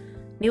friend.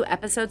 New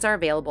episodes are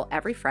available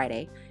every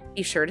Friday.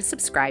 Be sure to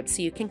subscribe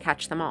so you can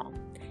catch them all.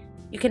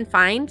 You can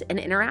find and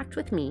interact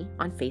with me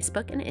on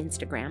Facebook and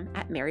Instagram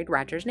at Married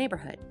Rogers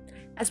Neighborhood,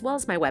 as well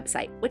as my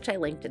website, which I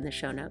linked in the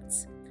show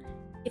notes.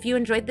 If you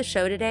enjoyed the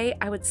show today,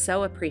 I would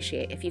so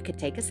appreciate if you could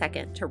take a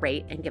second to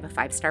rate and give a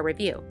 5-star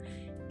review.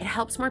 It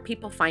helps more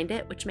people find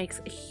it, which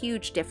makes a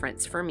huge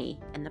difference for me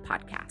and the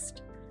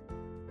podcast.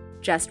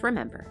 Just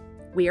remember,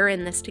 we are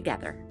in this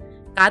together.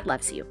 God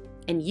loves you,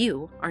 and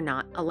you are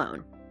not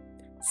alone.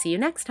 See you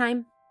next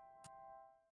time.